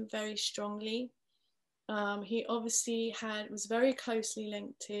coming in very strongly. He obviously was very closely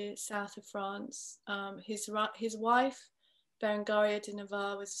linked to south of France. His wife, Berengaria de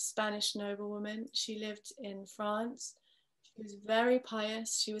Navarre, was a Spanish noblewoman. She lived in France. She was very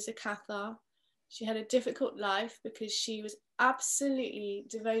pious. She was a Cathar. She had a difficult life because she was absolutely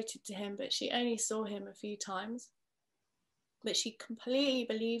devoted to him, but she only saw him a few times. But she completely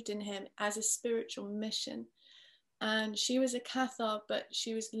believed in him as a spiritual mission. And she was a Cathar, but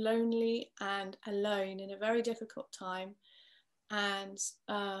she was lonely and alone in a very difficult time. And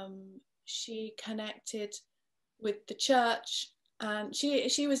she connected with the church, and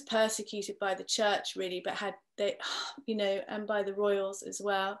she was persecuted by the church really, but and by the royals as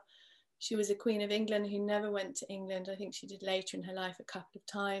well. She was a Queen of England who never went to England. I think she did later in her life a couple of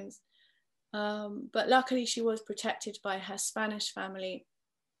times. But luckily she was protected by her Spanish family.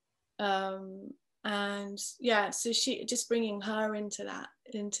 And yeah, so she just bringing her into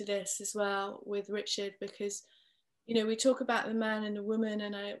this as well with Richard, because we talk about the man and the woman,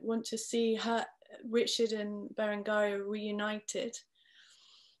 and I want to see Richard and Berengaria reunited,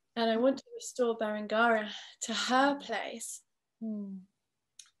 and I want to restore Berengaria to her place,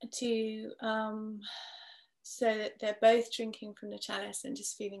 to so that they're both drinking from the chalice and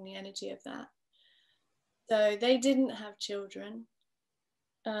just feeling the energy of that. So they didn't have children.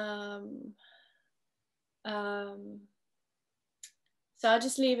 So I'll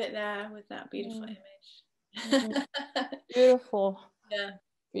just leave it there with that beautiful image. Beautiful. Yeah.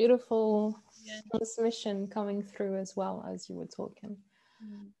 Beautiful transmission coming through as well as you were talking.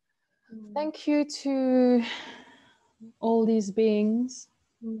 Thank you to all these beings.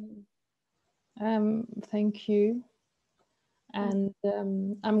 Thank you. And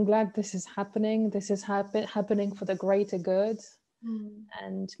I'm glad this is happening. This is happening for the greater good.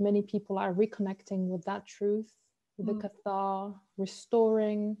 And many people are reconnecting with that truth, with the Cathar,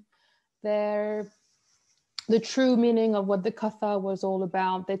 restoring the true meaning of what the Cathar was all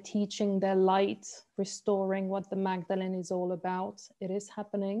about. They're teaching their light, restoring what the Magdalene is all about. It is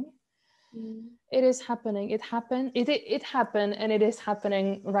happening. It is happening. It happened. It happened, and it is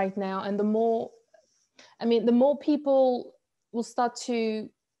happening right now. And the more people will start to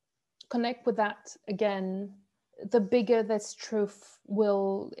connect with that again, the bigger this truth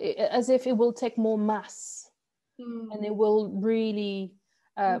will, as if it will take more mass, and it will really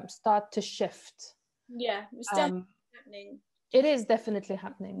start to shift. Yeah, it's definitely happening. It is definitely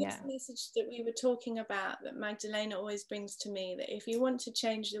happening. It's the message that we were talking about, that Magdalena always brings to me, that if you want to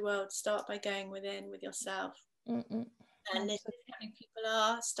change the world, start by going within with yourself. And this is happening. People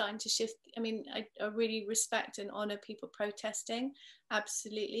are starting to shift. I mean, I really respect and honor people protesting,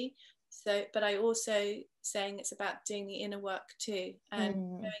 absolutely. So, but I also saying it's about doing the inner work too, and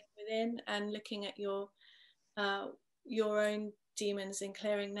going within and looking at your own demons and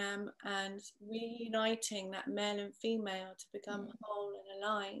clearing them, and reuniting that male and female to become whole and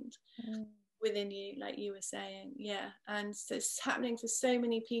aligned within you, like you were saying. And so it's happening for so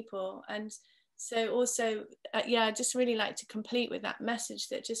many people. And so also I just really like to complete with that message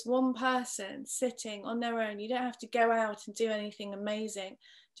that just one person sitting on their own, you don't have to go out and do anything amazing,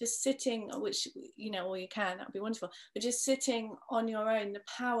 just sitting, which or you can, that would be wonderful, but just sitting on your own, the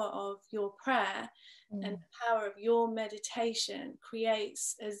power of your prayer and the power of your meditation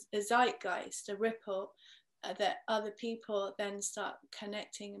creates a zeitgeist, a ripple that other people then start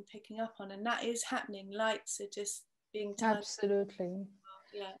connecting and picking up on. And that is happening. Lights are just being turned. Absolutely.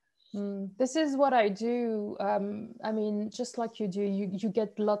 This is what I do. Just like you do, you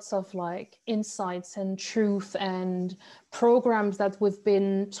get lots of insights and truth, and programs that we've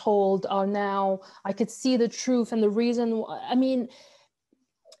been told are now, I could see the truth and the reason.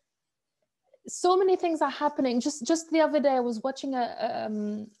 So many things are happening. Just the other day I was watching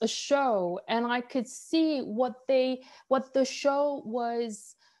a show, and I could see what the show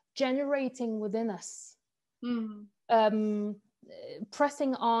was generating within us.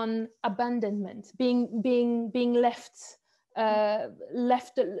 Pressing on abandonment, being left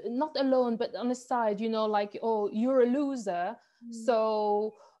left not alone but on the side, you know, like, oh, you're a loser,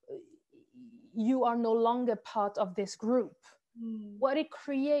 so you are no longer part of this group. What it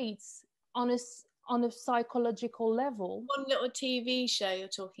creates on a psychological level. One little TV show you're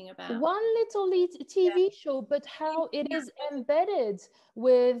talking about. One little TV show, but how it is embedded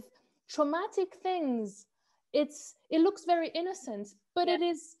with traumatic things. It looks very innocent, but it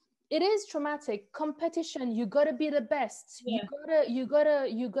is traumatic. Competition, you gotta be the best. You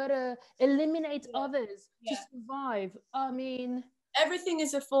gotta eliminate others to survive. I mean, everything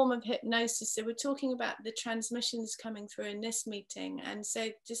is a form of hypnosis. So we're talking about the transmissions coming through in this meeting. And so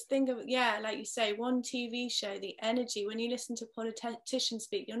just think of, like you say, one TV show, the energy, when you listen to politicians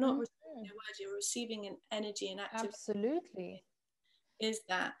speak, you're not receiving their words, you're receiving an energy and activity. Absolutely. Is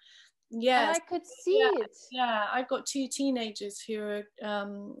that. And I could see it. Yeah, I've got two teenagers who are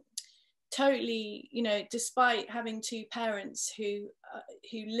totally, you know, despite having two parents who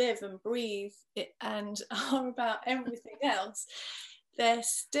live and breathe it and are about everything else, they're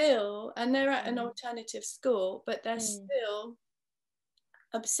still, and they're at an alternative school, but they're still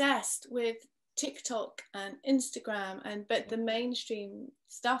obsessed with TikTok and Instagram, but the mainstream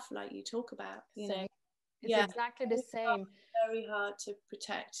stuff like you talk about, you know. It's exactly the same. Very hard to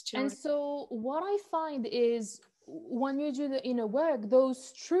protect children. And so what I find is when you do the inner work,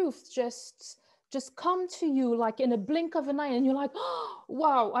 those truths just come to you like in a blink of an eye, and you're like, oh,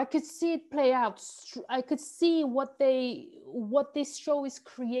 wow, I could see it play out. I could see what this show is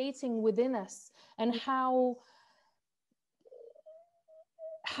creating within us, and how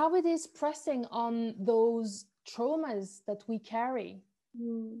it is pressing on those traumas that we carry.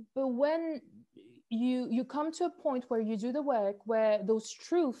 But when you come to a point where you do the work, where those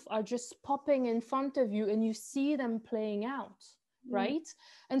truths are just popping in front of you and you see them playing out, right?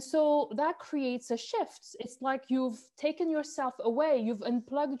 And so that creates a shift. It's like you've taken yourself away, you've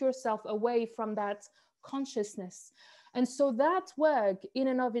unplugged yourself away from that consciousness. And so that work in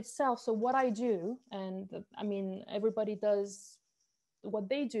and of itself, so what I do, and I mean, everybody does what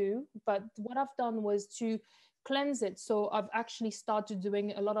they do, but what I've done was to cleanse it. So I've actually started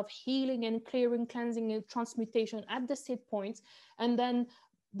doing a lot of healing and clearing, cleansing and transmutation at the seed point. And then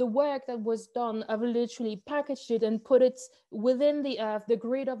the work that was done, I've literally packaged it and put it within the earth, the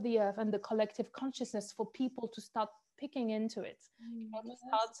grid of the earth and the collective consciousness for people to start picking into it, to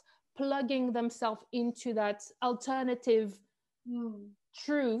start plugging themselves into that alternative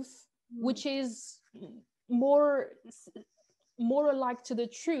truth, which is more alike to the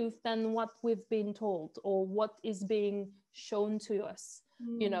truth than what we've been told or what is being shown to us.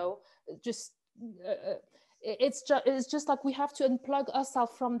 You know, just it's just like we have to unplug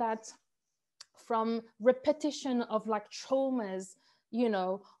ourselves from repetition of like traumas, you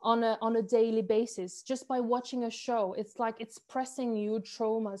know, on a daily basis. Just by watching a show, it's like it's pressing you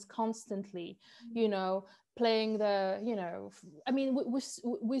traumas constantly, you know, playing the, you know, I mean,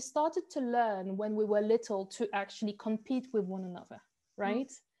 we started to learn when we were little to actually compete with one another,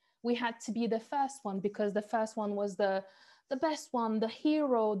 right? We had to be the first one because the first one was the best one, the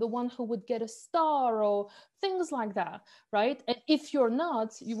hero, the one who would get a star or things like that, right? And if you're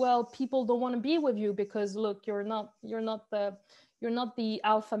not, well, people don't want to be with you because look, you're not the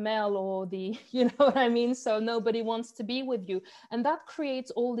alpha male or the, you know what I mean? So nobody wants to be with you. And that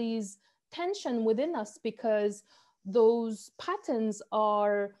creates all these tension within us because those patterns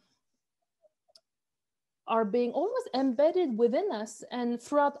are being almost embedded within us, and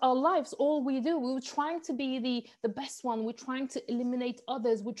throughout our lives all we're trying to be the best one, we're trying to eliminate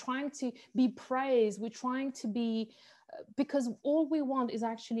others, we're trying to be praised, we're trying to be because all we want is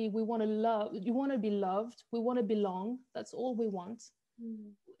actually we want to be loved, we want to belong, that's all we want.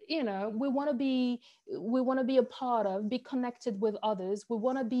 You know, we want to be a part of, be connected with others, we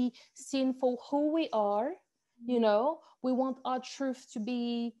want to be seen for who we are, you know, we want our truth to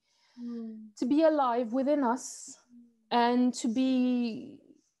be alive within us and to be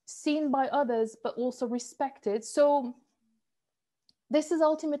seen by others but also respected. So this is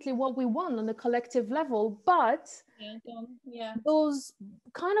ultimately what we want on a collective level, but those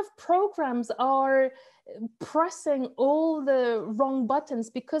kind of programs are pressing all the wrong buttons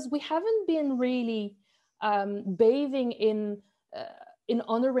because we haven't been really bathing in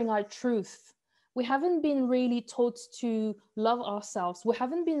honoring our truth. We haven't been really taught to love ourselves. We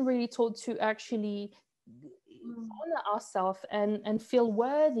haven't been really taught to actually honor ourselves and feel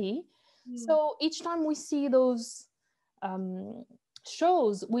worthy. So each time we see those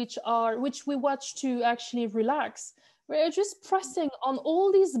shows which we watch to actually relax, we're just pressing on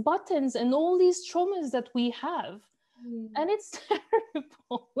all these buttons and all these traumas that we have. And it's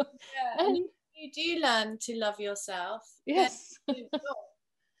terrible. And do learn to love yourself, Yes. then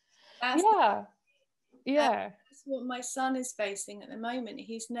that's Yeah. and Yeah. that's what my son is facing at the moment.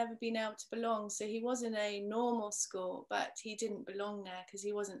 He's never been able to belong. So he was in a normal school, but he didn't belong there because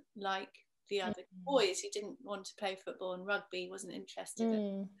he wasn't like the other boys. He didn't want to play football and rugby. He wasn't interested in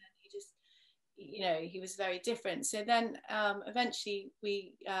it. He just, he was very different. So then eventually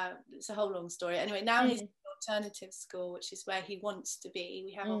it's a whole long story. Anyway, now he's in an alternative school, which is where he wants to be.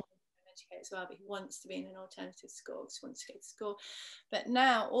 We have a educator as well, but he wants to be in an alternative school because he wants to go to school. But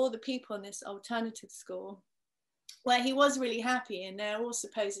now all the people in this alternative school, where he was really happy, and they're all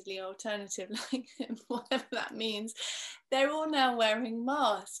supposedly alternative like him, whatever that means, they're all now wearing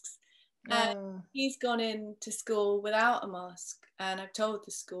masks. And he's gone into school without a mask, and I've told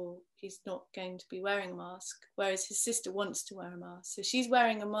the school he's not going to be wearing a mask, whereas his sister wants to wear a mask. So she's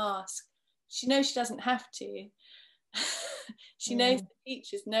wearing a mask. She knows she doesn't have to. She knows the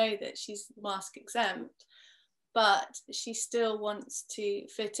teachers know that she's mask exempt, but she still wants to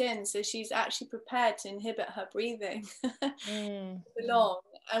fit in. So she's actually prepared to inhibit her breathing to belong.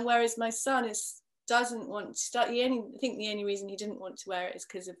 And whereas my son doesn't want to start, I think the only reason he didn't want to wear it is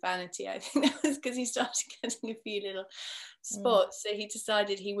because of vanity. I think that was because he started getting a few little spots, so he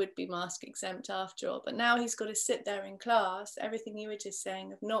decided he would be mask exempt after all. But now he's got to sit there in class, everything you were just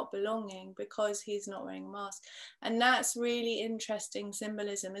saying, of not belonging because he's not wearing a mask. And that's really interesting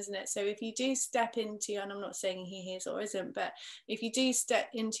symbolism, isn't it? So if you do step into, and I'm not saying he is or isn't, but if you do step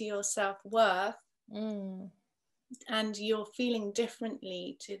into your self-worth and you're feeling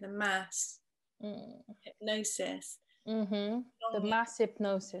differently to the mass hypnosis, the mass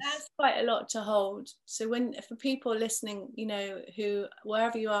hypnosis, that's quite a lot to hold. So for people listening, who,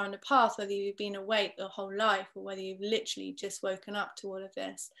 wherever you are on the path, whether you've been awake your whole life or whether you've literally just woken up to all of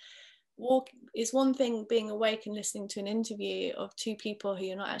this, is one thing being awake and listening to an interview of two people who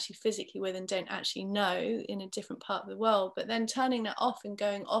you're not actually physically with and don't actually know in a different part of the world, but then turning that off and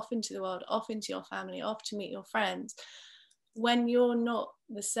going off into the world, off into your family, off to meet your friends when you're not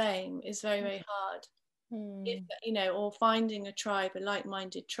the same is very, very hard. If, or finding a tribe, a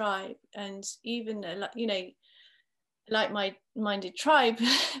like-minded tribe, and even like-minded tribe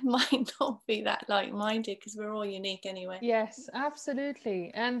might not be that like-minded because we're all unique anyway. Yes,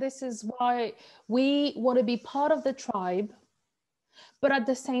 absolutely. And this is why we want to be part of the tribe, but at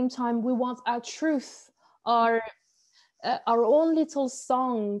the same time we want our truth, our own little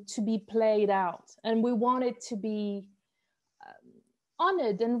song to be played out, and we want it to be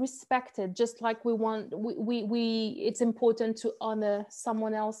honored and respected, just like it's important to honor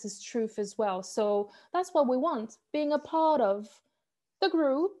someone else's truth as well. So that's what we want, being a part of the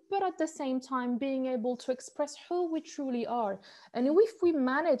group, but at the same time being able to express who we truly are. And if we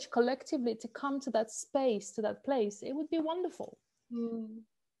manage collectively to come to that space, to that place, it would be wonderful.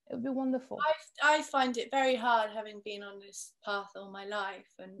 It would be wonderful. I find it very hard, having been on this path all my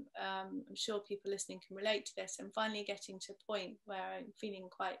life, and I'm sure people listening can relate to this. I'm finally getting to a point where I'm feeling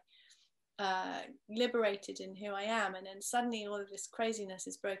quite liberated in who I am, and then suddenly all of this craziness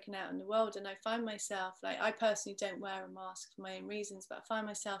is broken out in the world, and I find myself, like, I personally don't wear a mask for my own reasons, but I find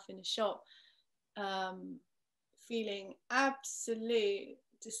myself in a shop feeling absolute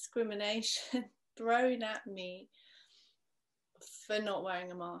discrimination thrown at me for not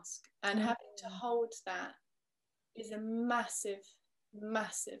wearing a mask, and having to hold that is a massive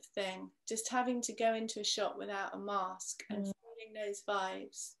thing. Just having to go into a shop without a mask and feeling those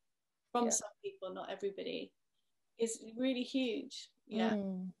vibes from some people, not everybody, is really huge.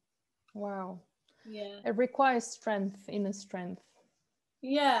 Wow. Yeah, it requires strength, inner strength.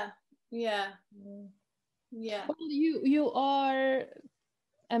 Well, you are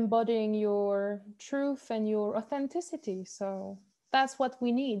embodying your truth and your authenticity, so that's what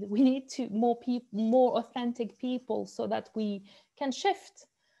we need. We need to more authentic people, so that we can shift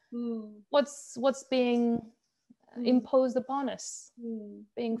what's being imposed upon us,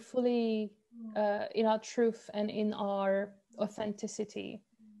 being fully in our truth and in our authenticity,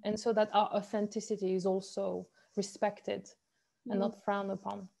 and so that our authenticity is also respected and not frowned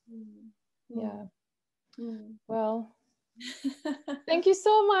upon. Well, thank you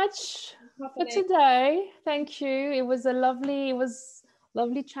so much for today. Thank you. It was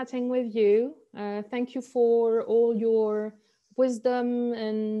lovely chatting with you. Thank you for all your wisdom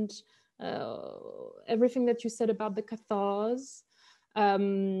and everything that you said about the Cathars.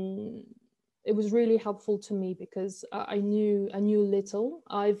 It was really helpful to me because I knew little.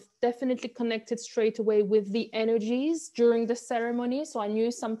 I've definitely connected straight away with the energies during the ceremony, so I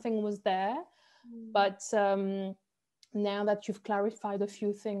knew something was there. But now that you've clarified a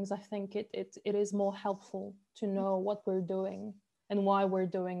few things, I think it is more helpful to know what we're doing and why we're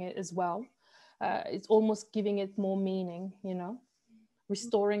doing it as well. it's almost giving it more meaning,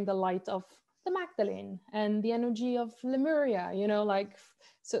 restoring the light of the Magdalene and the energy of Lemuria, like,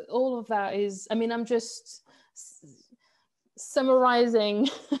 so all of that is, I mean, I'm just summarizing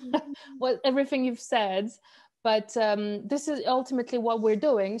everything you've said, but this is ultimately what we're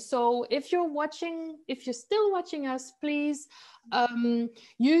doing. So if you're still watching us, please,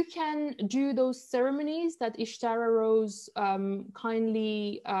 you can do those ceremonies that Ishtara Rose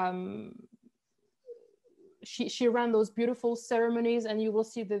kindly she ran those beautiful ceremonies, and you will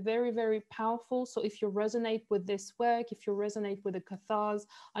see they're very, very powerful. So if you resonate with this work, if you resonate with the Cathars,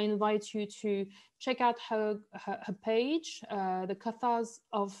 I invite you to check out her page, the Cathars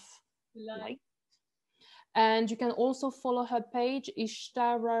of Light. And you can also follow her page,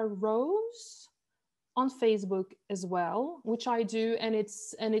 Ishtara Rose, on Facebook as well, which I do, and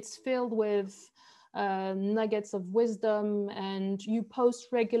it's filled with nuggets of wisdom, and you post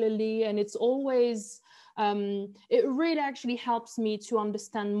regularly, and it's always it really actually helps me to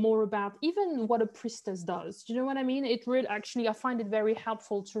understand more about even what a priestess does. Do you know what I mean? It really actually, I find it very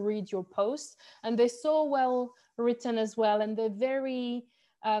helpful to read your posts, and they're so well written as well, and they're very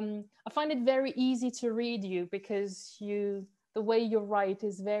I find it very easy to read you, because the way you write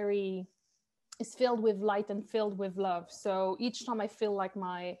is filled with light and filled with love. So each time I feel like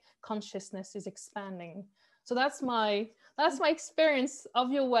my consciousness is expanding. So that's my experience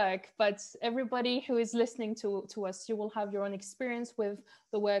of your work. But everybody who is listening to us, you will have your own experience with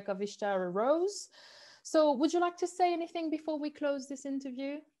the work of Ishtara Rose. So would you like to say anything before we close this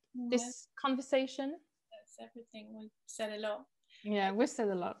interview, this conversation? That's everything. We've said a lot. Yeah, we've said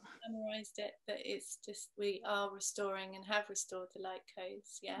a lot. Summarized it, that it's just, we are restoring and have restored the light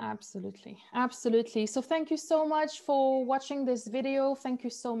codes. Yeah, absolutely. So thank you so much for watching this video. Thank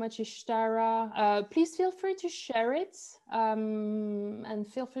you so much, Ishtara. Please feel free to share it, and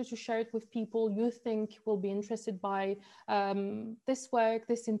feel free to share it with people you think will be interested by this work,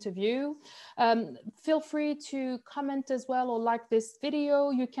 this interview. Feel free to comment as well, or like this video.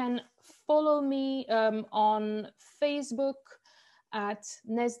 You can follow me on Facebook at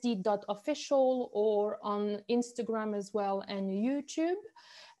nesdi.official, or on Instagram as well, and YouTube.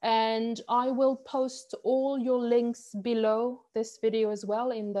 And I will post all your links below this video as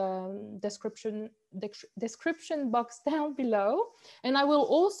well in the description box down below. And I will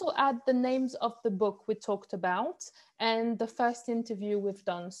also add the names of the book we talked about and the first interview we've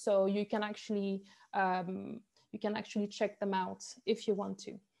done, so you can actually check them out if you want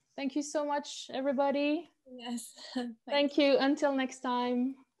to. Thank you so much, everybody. Yes. Thank you. Until next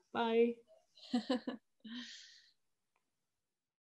time. Bye.